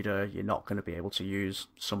Adobe Reader, you're not going to be able to use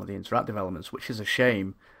some of the interactive elements, which is a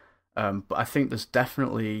shame. But I think there's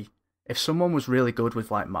definitely, if someone was really good with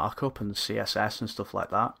like markup and CSS and stuff like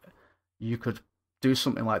that, you could do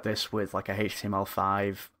something like this with like a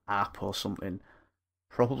HTML5 app or something,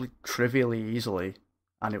 probably trivially easily,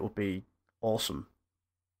 and it would be awesome,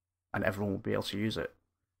 and everyone would be able to use it.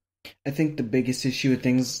 I think the biggest issue with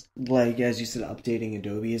things like, as you said, updating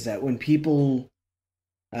Adobe is that when people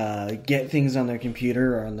get things on their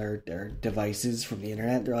computer or on their devices from the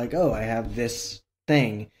internet, they're like, oh, I have this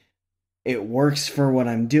thing. It works for what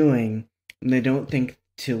I'm doing, and they don't think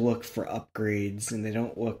to look for upgrades, and they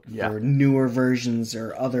don't look for newer versions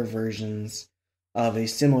or other versions of a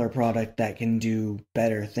similar product that can do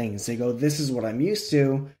better things. They go, this is what I'm used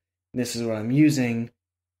to, this is what I'm using,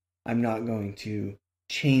 I'm not going to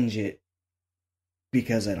change it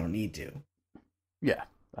because I don't need to. Yeah,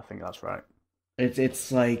 I think that's right.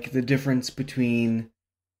 It's like the difference between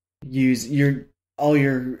all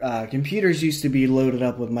your computers used to be loaded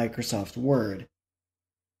up with Microsoft Word.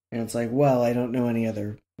 And it's like, well, I don't know any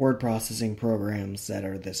other word processing programs that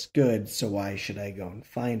are this good, so why should I go and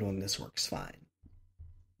find one? This works fine.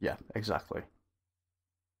 Yeah, exactly.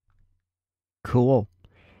 Cool.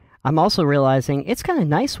 I'm also realizing it's kind of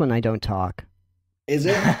nice when I don't talk. Is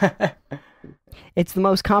it? It's the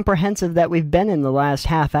most comprehensive that we've been in the last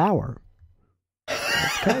half hour.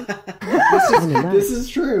 This is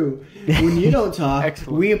true. When you don't talk,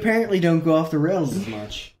 Excellent. We apparently don't go off the rails as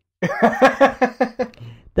much.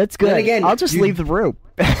 That's good. Then again, I'll just leave the room.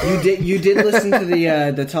 You did listen to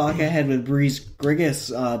the talk I had with Breeze Grigas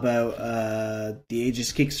about the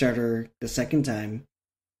Aegis Kickstarter the second time.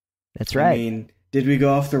 That's right. I mean, did we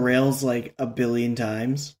go off the rails like a billion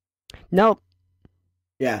times? Nope.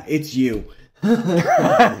 Yeah, it's you.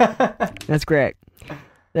 That's great.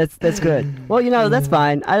 That's good. Well, that's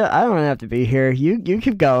fine. I don't have to be here. You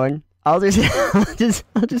keep going. I'll just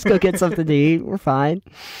go get something to eat. We're fine.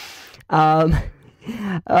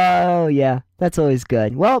 Oh yeah, that's always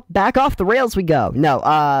good. Well, back off the rails we go. No,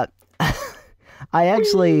 I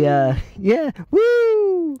actually yeah,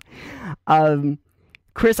 woo.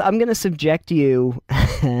 Chris, I'm gonna subject you.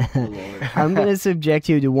 I'm gonna subject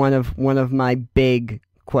you to one of my big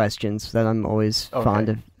questions that I'm always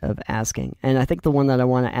fond of asking, and I think the one that I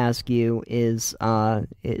want to ask you is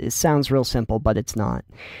it sounds real simple, but it's not.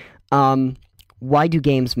 Why do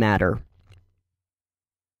games matter?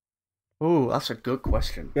 Oh, that's a good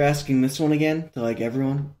question. You're asking this one again to like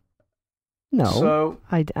everyone? No, So,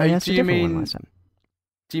 I asked a different one last time.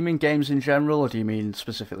 Do you mean games in general, or do you mean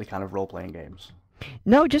specifically kind of role-playing games?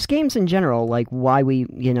 No, just games in general. Like why we,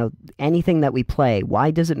 anything that we play.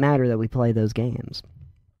 Why does it matter that we play those games?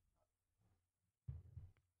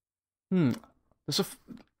 There's a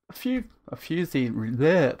few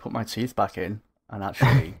there. Put my teeth back in and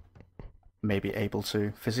actually maybe able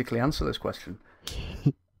to physically answer this question.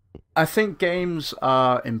 I think games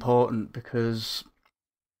are important because,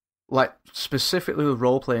 like, specifically with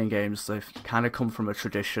role-playing games, they've kind of come from a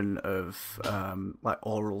tradition of like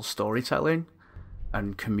oral storytelling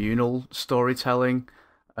and communal storytelling.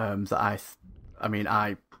 I've been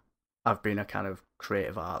a kind of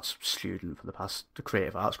creative writing student for the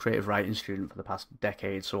past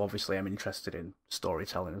decade, so obviously I'm interested in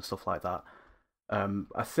storytelling and stuff like that.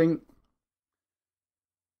 I think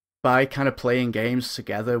by kind of playing games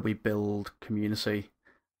together, we build community,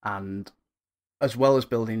 and as well as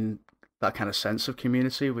building that kind of sense of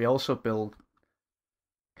community, we also build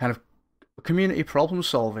kind of community problem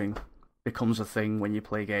solving becomes a thing when you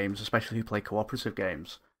play games, especially if you play cooperative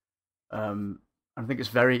games. I think it's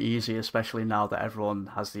very easy, especially now that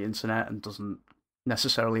everyone has the internet and doesn't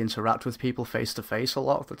necessarily interact with people face to face a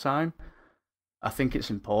lot of the time. I think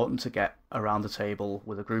it's important to get around the table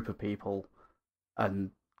with a group of people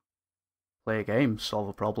and play a game, solve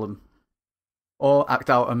a problem, or act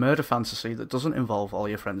out a murder fantasy that doesn't involve all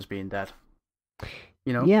your friends being dead.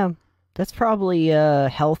 Yeah, That's probably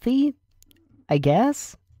healthy, I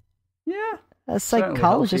guess. Yeah. A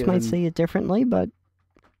psychologist might than- say it differently, but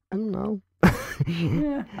I don't know.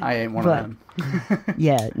 Yeah, I ain't one of them.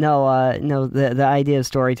 Yeah, no. The idea of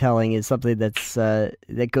storytelling is something that's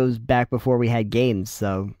that goes back before we had games.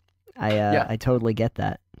 So I totally get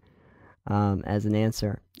that as an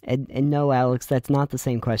answer. And no, Alex, that's not the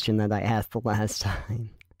same question that I asked the last time.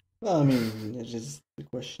 Well, I mean, it's just the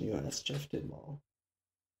question you asked Jeff Tidwell.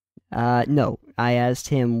 No, I asked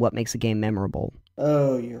him what makes a game memorable.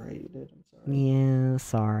 Oh, you're right, you did. I'm sorry. Yeah,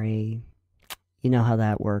 sorry. You know how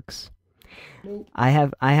that works. Nope. I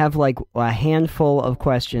have like a handful of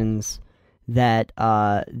questions that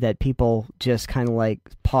that people just kind of like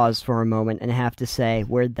pause for a moment and have to say,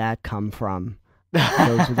 where'd that come from?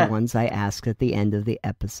 Those are the ones I ask at the end of the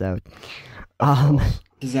episode.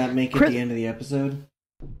 Does that make it Chris, the end of the episode?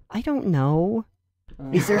 I don't know.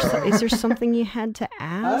 Is there something you had to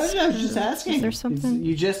ask? I was just asking. Is there something?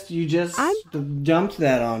 You just dumped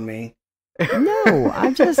that on me. No,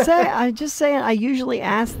 I'm just saying. I usually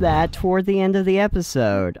ask that toward the end of the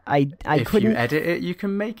episode. If couldn't. You edit it, you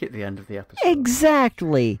can make it the end of the episode.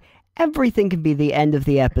 Exactly. Everything can be the end of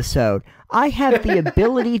the episode. I have the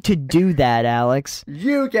ability to do that, Alex.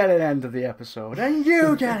 You get an end of the episode, and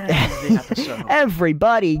you get an end of the episode.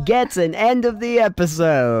 Everybody gets an end of the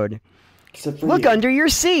episode. Look under your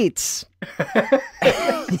seats.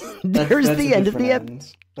 There's the end of the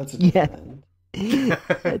episode. That's a different end.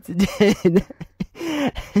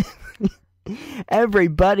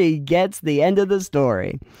 Everybody gets the end of the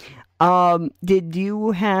story. Did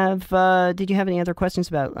you have any other questions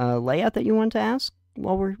about layout that you wanted to ask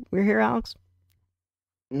while we're here, Alex?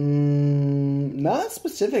 Not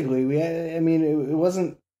specifically. I mean, it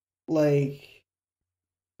wasn't like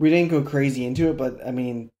we didn't go crazy into it, but I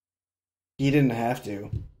mean, you didn't have to.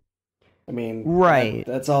 I mean, right.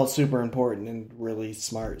 That's all super important and really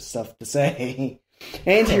smart stuff to say.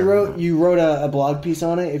 And you wrote a blog piece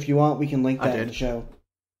on it. If you want, we can link that in the show.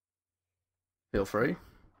 Feel free.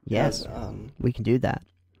 Yes, we can do that.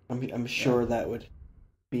 I'm sure that would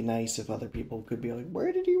be nice if other people could be like,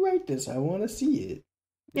 "Where did he write this? I want to see it."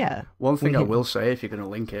 Yeah. One thing I will say, if you're going to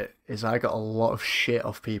link it, is I got a lot of shit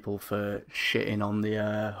off people for shitting on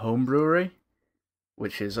the home brewery,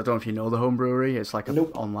 which is, I don't know if you know the home brewery. It's like an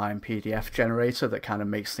online PDF generator that kind of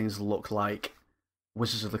makes things look like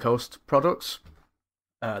Wizards of the Coast products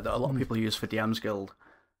that a lot of people use for DM's Guild.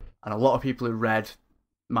 And a lot of people who read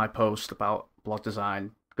my post about blog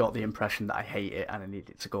design got the impression that I hate it and I need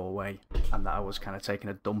it to go away and that I was kind of taking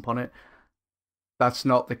a dump on it. That's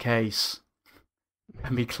not the case.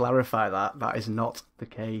 Let me clarify that is not the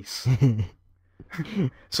case.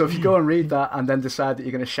 So if you go and read that and then decide that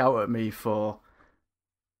you're going to shout at me for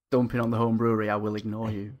dumping on the home brewery, I will ignore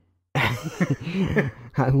you.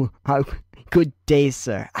 Good day,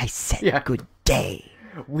 sir. I said good day.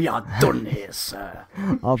 We are done here, sir.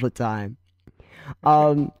 All the time.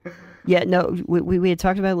 Yeah, no, we had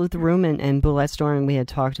talked about Loot the Room and Bulette Storm, and we had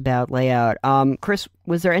talked about layout. Chris,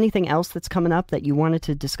 was there anything else that's coming up that you wanted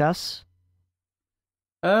to discuss?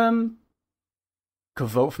 Could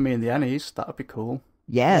vote for me in the Annies. That would be cool.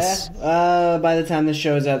 Yes. Yeah. By the time this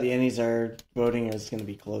show is out, the Annies voting is going to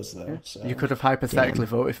be closed, though. So. You could have hypothetically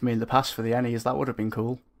voted for me in the past for the Annies. That would have been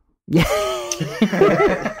cool. Yeah.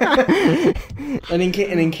 and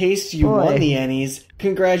in case you won the Annies,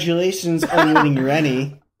 congratulations on winning your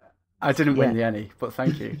Annie. I didn't win the Annie, but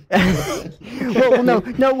thank you. well,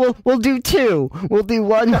 no, we'll do two. We'll do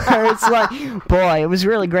one where it's like, boy, it was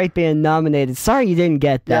really great being nominated. Sorry you didn't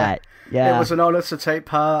get that. Yeah. It was an honor to take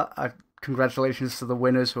part. Congratulations to the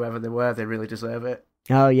winners, whoever they were. They really deserve it.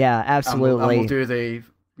 Oh, yeah, absolutely. And we'll do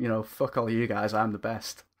the, fuck all you guys, I'm the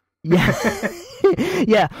best. Yeah.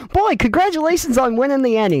 Yeah. Boy, congratulations on winning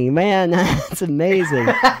the Annie. Man, that's amazing.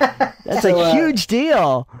 That's a huge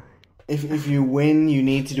deal. If you win, you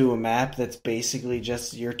need to do a map that's basically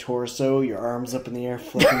just your torso, your arms up in the air,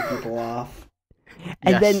 flipping people off.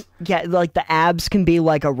 And then, like the abs can be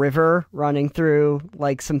like a river running through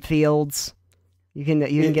like some fields. You can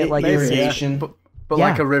get like variation, but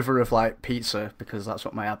like a river of like pizza, because that's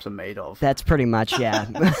what my abs are made of. That's pretty much okay.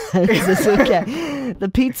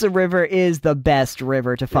 The pizza river is the best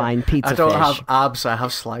river to find pizza. I don't fish. have abs. I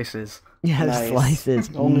have slices. Yeah, nice. Slices.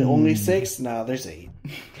 Only 6? No, there's 8.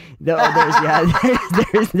 No,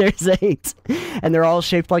 there's 8, and they're all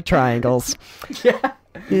shaped like triangles. Yeah.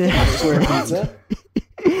 Square pizza.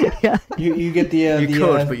 Yeah. You get the you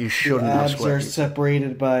could, but you shouldn't. The abs are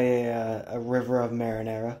separated by a river of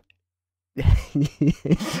marinara.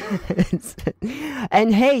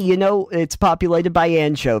 And hey, it's populated by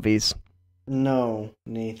anchovies. No,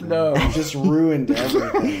 Nathan. No. You just ruined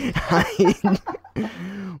everything.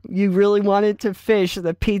 You really wanted to fish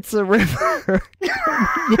the pizza river.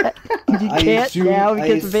 Yeah, you can't now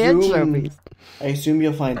because of anchovies. I assume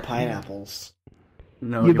you'll find pineapples.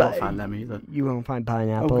 No, you won't find them either. You won't find Oh,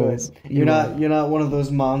 pineapples. good. You're not one of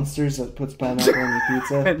those monsters that puts pineapple on your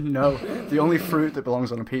pizza. No, the only fruit that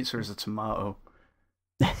belongs on a pizza is a tomato.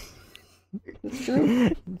 It's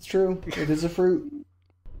true. It's true. It is a fruit.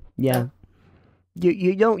 Yeah.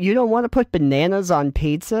 You don't want to put bananas on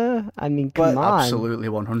pizza? I mean, come on. Absolutely,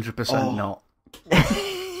 100% not.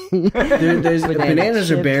 There's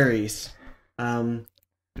bananas are berries. Oh,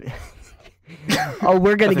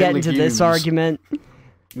 we're gonna get into this argument.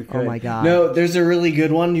 Oh my god! No, there's a really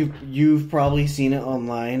good one. You've probably seen it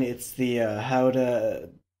online. It's the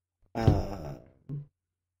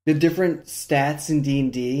the different stats in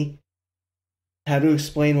D&D. How to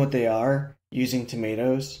explain what they are using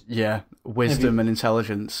tomatoes. Yeah, wisdom and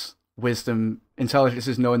intelligence. Intelligence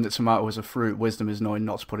is knowing that tomato is a fruit. Wisdom is knowing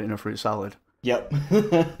not to put it in a fruit salad. Yep,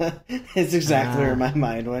 it's exactly where my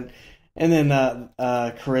mind went. And then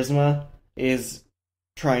charisma is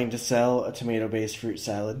trying to sell a tomato-based fruit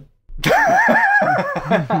salad.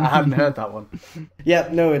 I hadn't heard that one.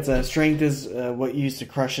 Yep, no, it's strength is what you use to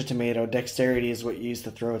crush a tomato. Dexterity is what you use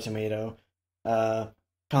to throw a tomato.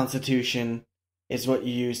 Constitution is what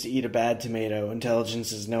you use to eat a bad tomato.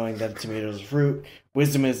 Intelligence is knowing that a tomato is a fruit.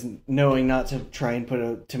 Wisdom is knowing not to try and put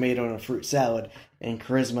a tomato in a fruit salad. And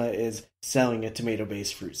charisma is selling a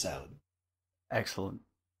tomato-based fruit salad. Excellent.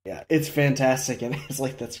 Yeah, it's fantastic, and it's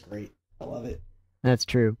like, that's great. I love it. That's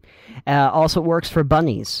true. Also works for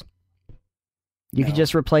bunnies. You could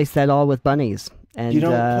just replace that all with bunnies. And you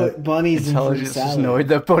don't put bunnies in fruit salad. Intelligence is knowing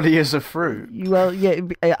that bunny is a fruit. Well, yeah,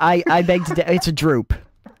 I beg to it's a droop.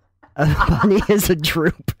 A bunny is a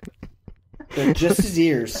droop. They're just his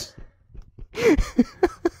ears.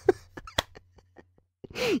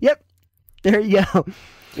 Yep. There you go.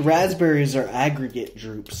 Raspberries are aggregate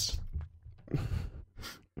droops.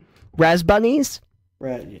 Raspbunnies?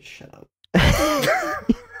 Shut up.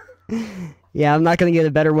 Yeah, I'm not going to get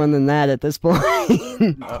a better one than that at this point.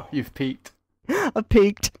 Oh, you've peaked. I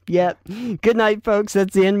peaked. Yep. Good night, folks.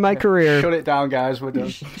 That's the end of my career. Shut it down, guys. We're done.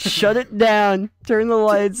 Shut it down. Turn the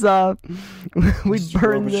lights off. We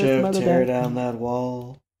burn this mother tear down that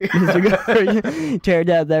wall. Tear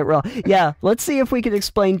down that wall. Yeah, let's see if we can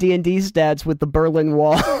explain D&D stats with the Berlin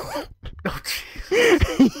Wall. Oh,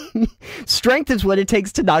 jeez. Strength is what it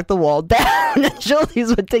takes to knock the wall down. Agility is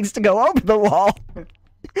what it takes to go over the wall.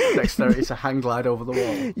 Dexterity to hang glide over the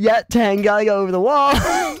wall. Yeah, to hang glide over the wall.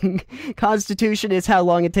 Constitution is how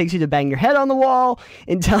long it takes you to bang your head on the wall.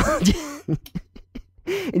 Intelligence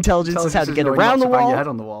is how to get around the wall. Bang your head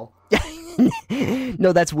on the wall.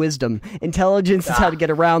 No, that's wisdom. Intelligence is how to get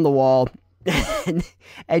around the wall.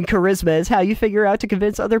 And charisma is how you figure out to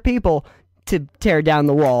convince other people to tear down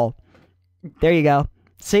the wall. There you go.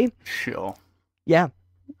 See? Sure. Yeah.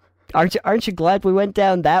 Aren't you glad we went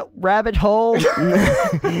down that rabbit hole?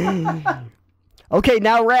 Okay,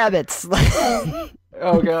 now rabbits.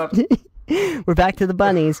 Oh, God. We're back to the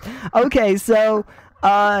bunnies. Okay, so,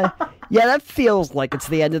 yeah, that feels like it's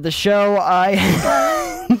the end of the show. I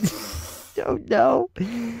don't know.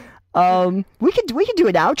 We could do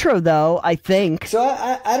an outro, though, I think. So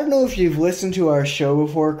I don't know if you've listened to our show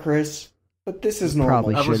before, Chris, but this is normal.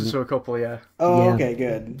 Probably I've listened shouldn't. to a couple, yeah. Oh, Yeah. Okay,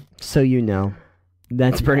 good. So you know.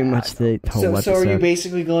 That's pretty much the whole episode. So are you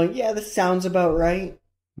basically going, yeah, this sounds about right?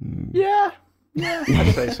 Yeah.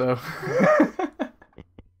 I'd say so.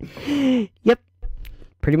 Yep.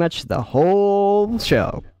 Pretty much the whole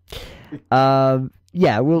show.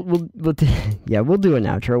 Yeah, we'll do an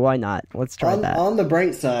outro. Why not? Let's try that. On the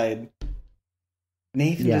bright side,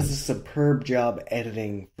 Nathan does a superb job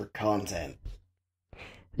editing for content.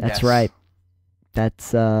 That's right.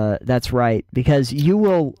 That's right. Because you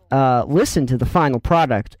will listen to the final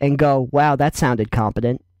product and go, "Wow, that sounded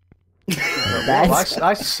competent."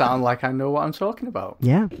 I sound like I know what I'm talking about.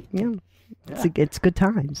 Yeah. It's good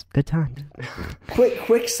times. Good times.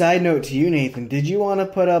 Quick side note to you, Nathan. Did you want to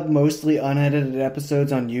put up mostly unedited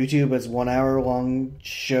episodes on YouTube as 1 hour long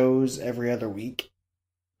shows every other week?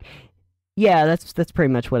 Yeah, that's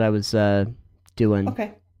pretty much what I was doing.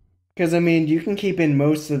 Okay. Because, I mean, you can keep in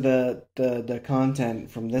most of the content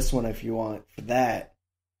from this one if you want for that.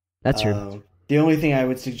 That's true. The only thing I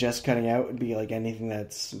would suggest cutting out would be, like, anything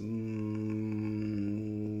that's,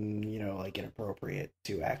 like, inappropriate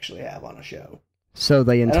to actually have on a show. So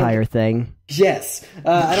the entire thing? Yes.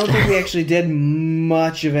 I don't think we actually did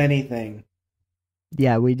much of anything.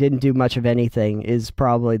 Yeah, we didn't do much of anything is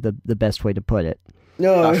probably the best way to put it.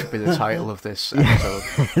 No. That should be the title of this episode.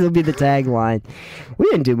 It'll be the tagline. We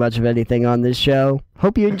didn't do much of anything on this show.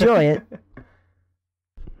 Hope you enjoy it.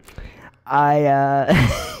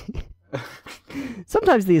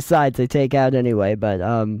 Sometimes the asides I take out anyway, but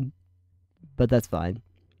that's fine.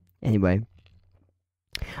 Anyway.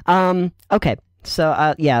 Okay.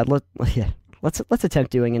 So let's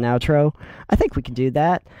attempt doing an outro. I think we can do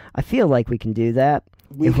that. I feel like we can do that.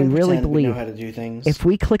 If we really believe we know how to do things. If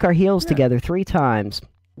we click our heels together 3 times.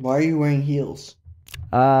 Why are you wearing heels?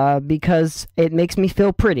 Because it makes me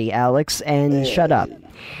feel pretty, Alex, and shut up.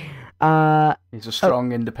 He's a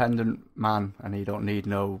strong, independent man, and he don't need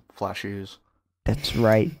no flat shoes. That's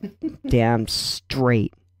right. Damn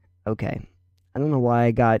straight. Okay. I don't know why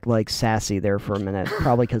I got, sassy there for a minute.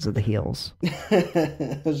 Probably because of the heels.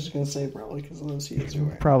 I was just going to say probably because of those heels you're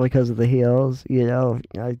wearing. Probably because of the heels,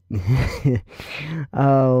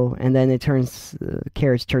 Oh, and then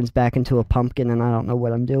carriage turns back into a pumpkin, and I don't know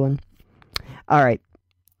what I'm doing. All right.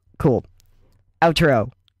 Cool. Outro.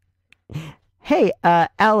 Hey,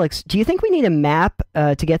 Alex, do you think we need a map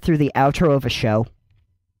to get through the outro of a show?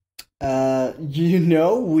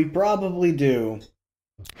 We probably do.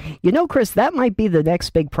 Chris, that might be the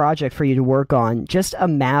next big project for you to work on. Just a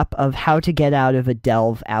map of how to get out of a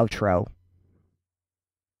Delve outro.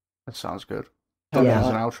 That sounds good. Yeah.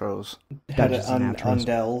 And outros. On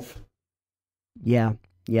Delve. Yeah.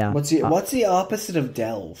 What's the opposite of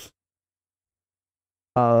Delve?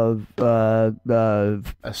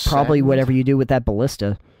 Probably whatever you do with that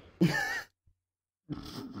ballista.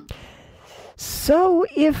 So,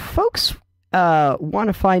 if folks want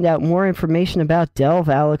to find out more information about Delve,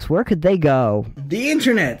 Alex, where could they go? The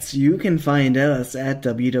internets. You can find us at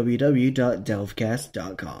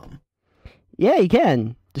www.delvecast.com. Yeah, you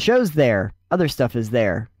can. The show's there. Other stuff is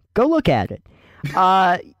there. Go look at it.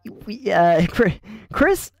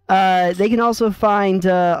 Chris, they can also find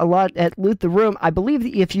a lot at Loot the Room. I believe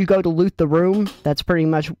that if you go to Loot the Room, that's pretty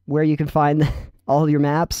much where you can find all your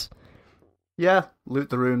maps. Yeah,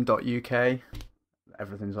 loottheroom.uk.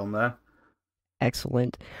 Everything's on there.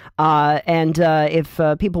 Excellent. And if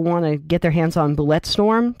people want to get their hands on Bulette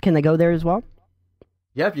Storm, can they go there as well?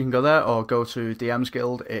 Yep, you can go there or go to DM's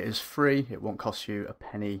Guild. It is free. It won't cost you a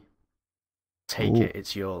penny. Take it.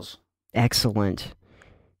 It's yours. Excellent.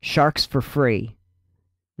 Sharks for free.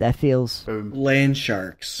 That feels... Boom. Land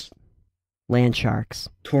sharks.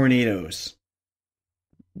 Tornadoes.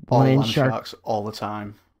 All land sharks all the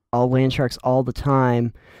time. All land sharks all the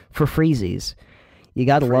time for freezies. You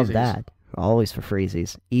gotta love that. Always for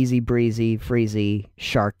freezies. Easy breezy, freezy,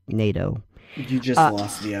 sharknado. You just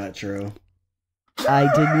lost the outro.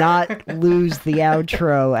 I did not lose the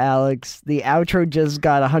outro, Alex. The outro just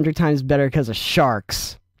got 100 times better because of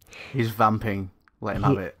sharks. He's vamping. Let him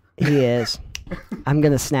have it. He is. I'm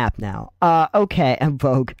gonna snap now. Okay, I'm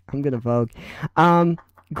gonna Vogue.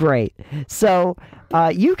 Great. So,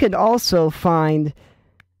 you can also find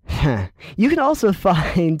us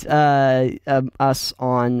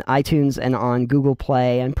on iTunes and on Google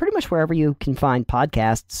Play and pretty much wherever you can find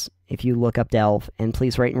podcasts if you look up Delve. And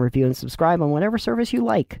please rate and review and subscribe on whatever service you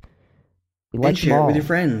like. And share it with your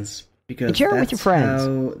friends. Because share it with your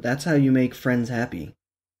friends. That's how you make friends happy.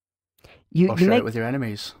 Share it with your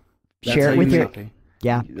enemies. Share it with your...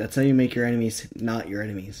 Yeah. That's how you make your enemies not your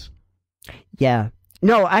enemies. Yeah.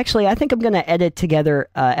 No, actually, I think I'm going to edit together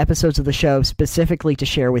episodes of the show specifically to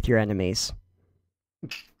share with your enemies.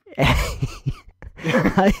 The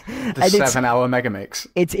 7-hour megamix.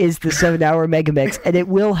 It is the 7-hour megamix, and it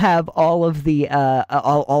will have all of the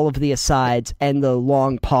all of the asides and the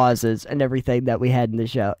long pauses and everything that we had in the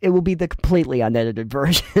show. It will be the completely unedited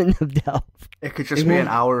version of Delve. It could just be an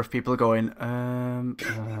hour of people going,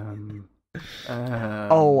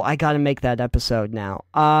 Oh, I got to make that episode now.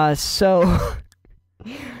 So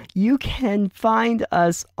you can find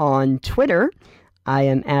us on Twitter. I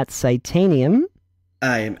am at Citanium.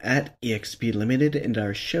 I am at EXP Limited, and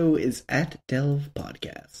our show is at Delve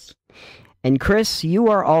Podcast. And Chris, you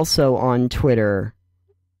are also on Twitter.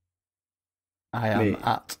 I am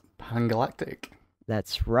at Pangalactic.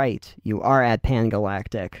 That's right. You are at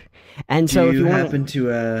Pangalactic. And Do so you if you happen to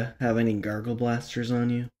have any gargle blasters on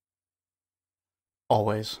you?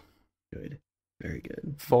 Always. Good. Very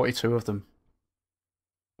good. 42 of them.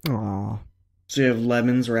 Aww. So you have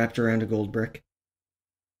lemons wrapped around a gold brick?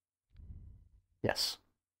 Yes.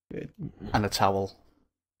 Good. And a towel.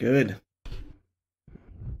 Good.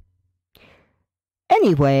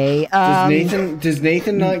 Anyway, does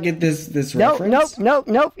Nathan not get this reference? Nope.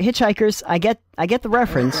 Hitchhikers, I get the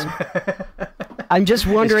reference. I'm just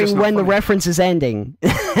wondering when the reference is ending.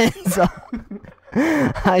 So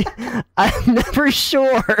I'm never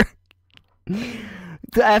sure.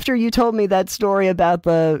 after you told me that story about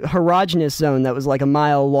the erogenous zone that was like a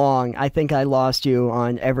mile long, I think I lost you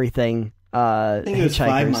on everything. I think it was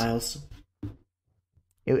 5 miles.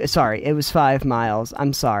 Sorry, it was 5 miles.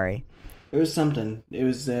 I'm sorry. It was something. It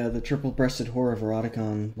was the triple-breasted whore of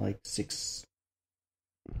Eroticon, like 6.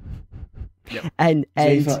 Yep. And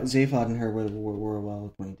Zaphod and her were well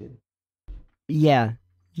acquainted. Yeah.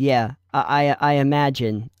 I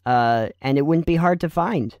imagine. And it wouldn't be hard to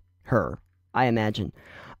find her, I imagine.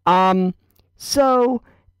 So,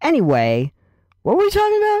 anyway, what were we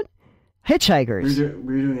talking about? Hitchhikers.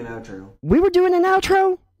 We were doing an outro. We were doing an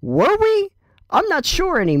outro? Were we? I'm not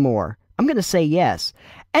sure anymore. I'm going to say yes.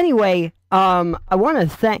 Anyway, I want to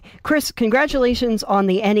thank... Chris, congratulations on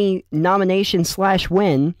the Any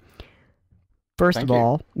nomination/win. First Thank of you.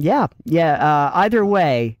 all. Yeah. Either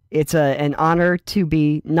way, it's an honor to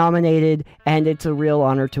be nominated, and it's a real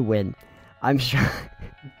honor to win. I'm sure...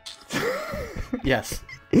 Yes,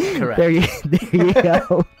 correct. There you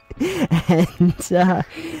go.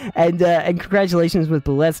 And congratulations with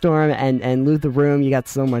Bulette Storm and Loot the Room. You got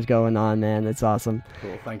so much going on, man. It's awesome.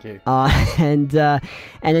 Cool, thank you. And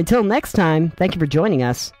until next time, thank you for joining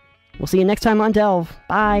us. We'll see you next time on Delve.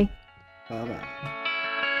 Bye. Bye-bye.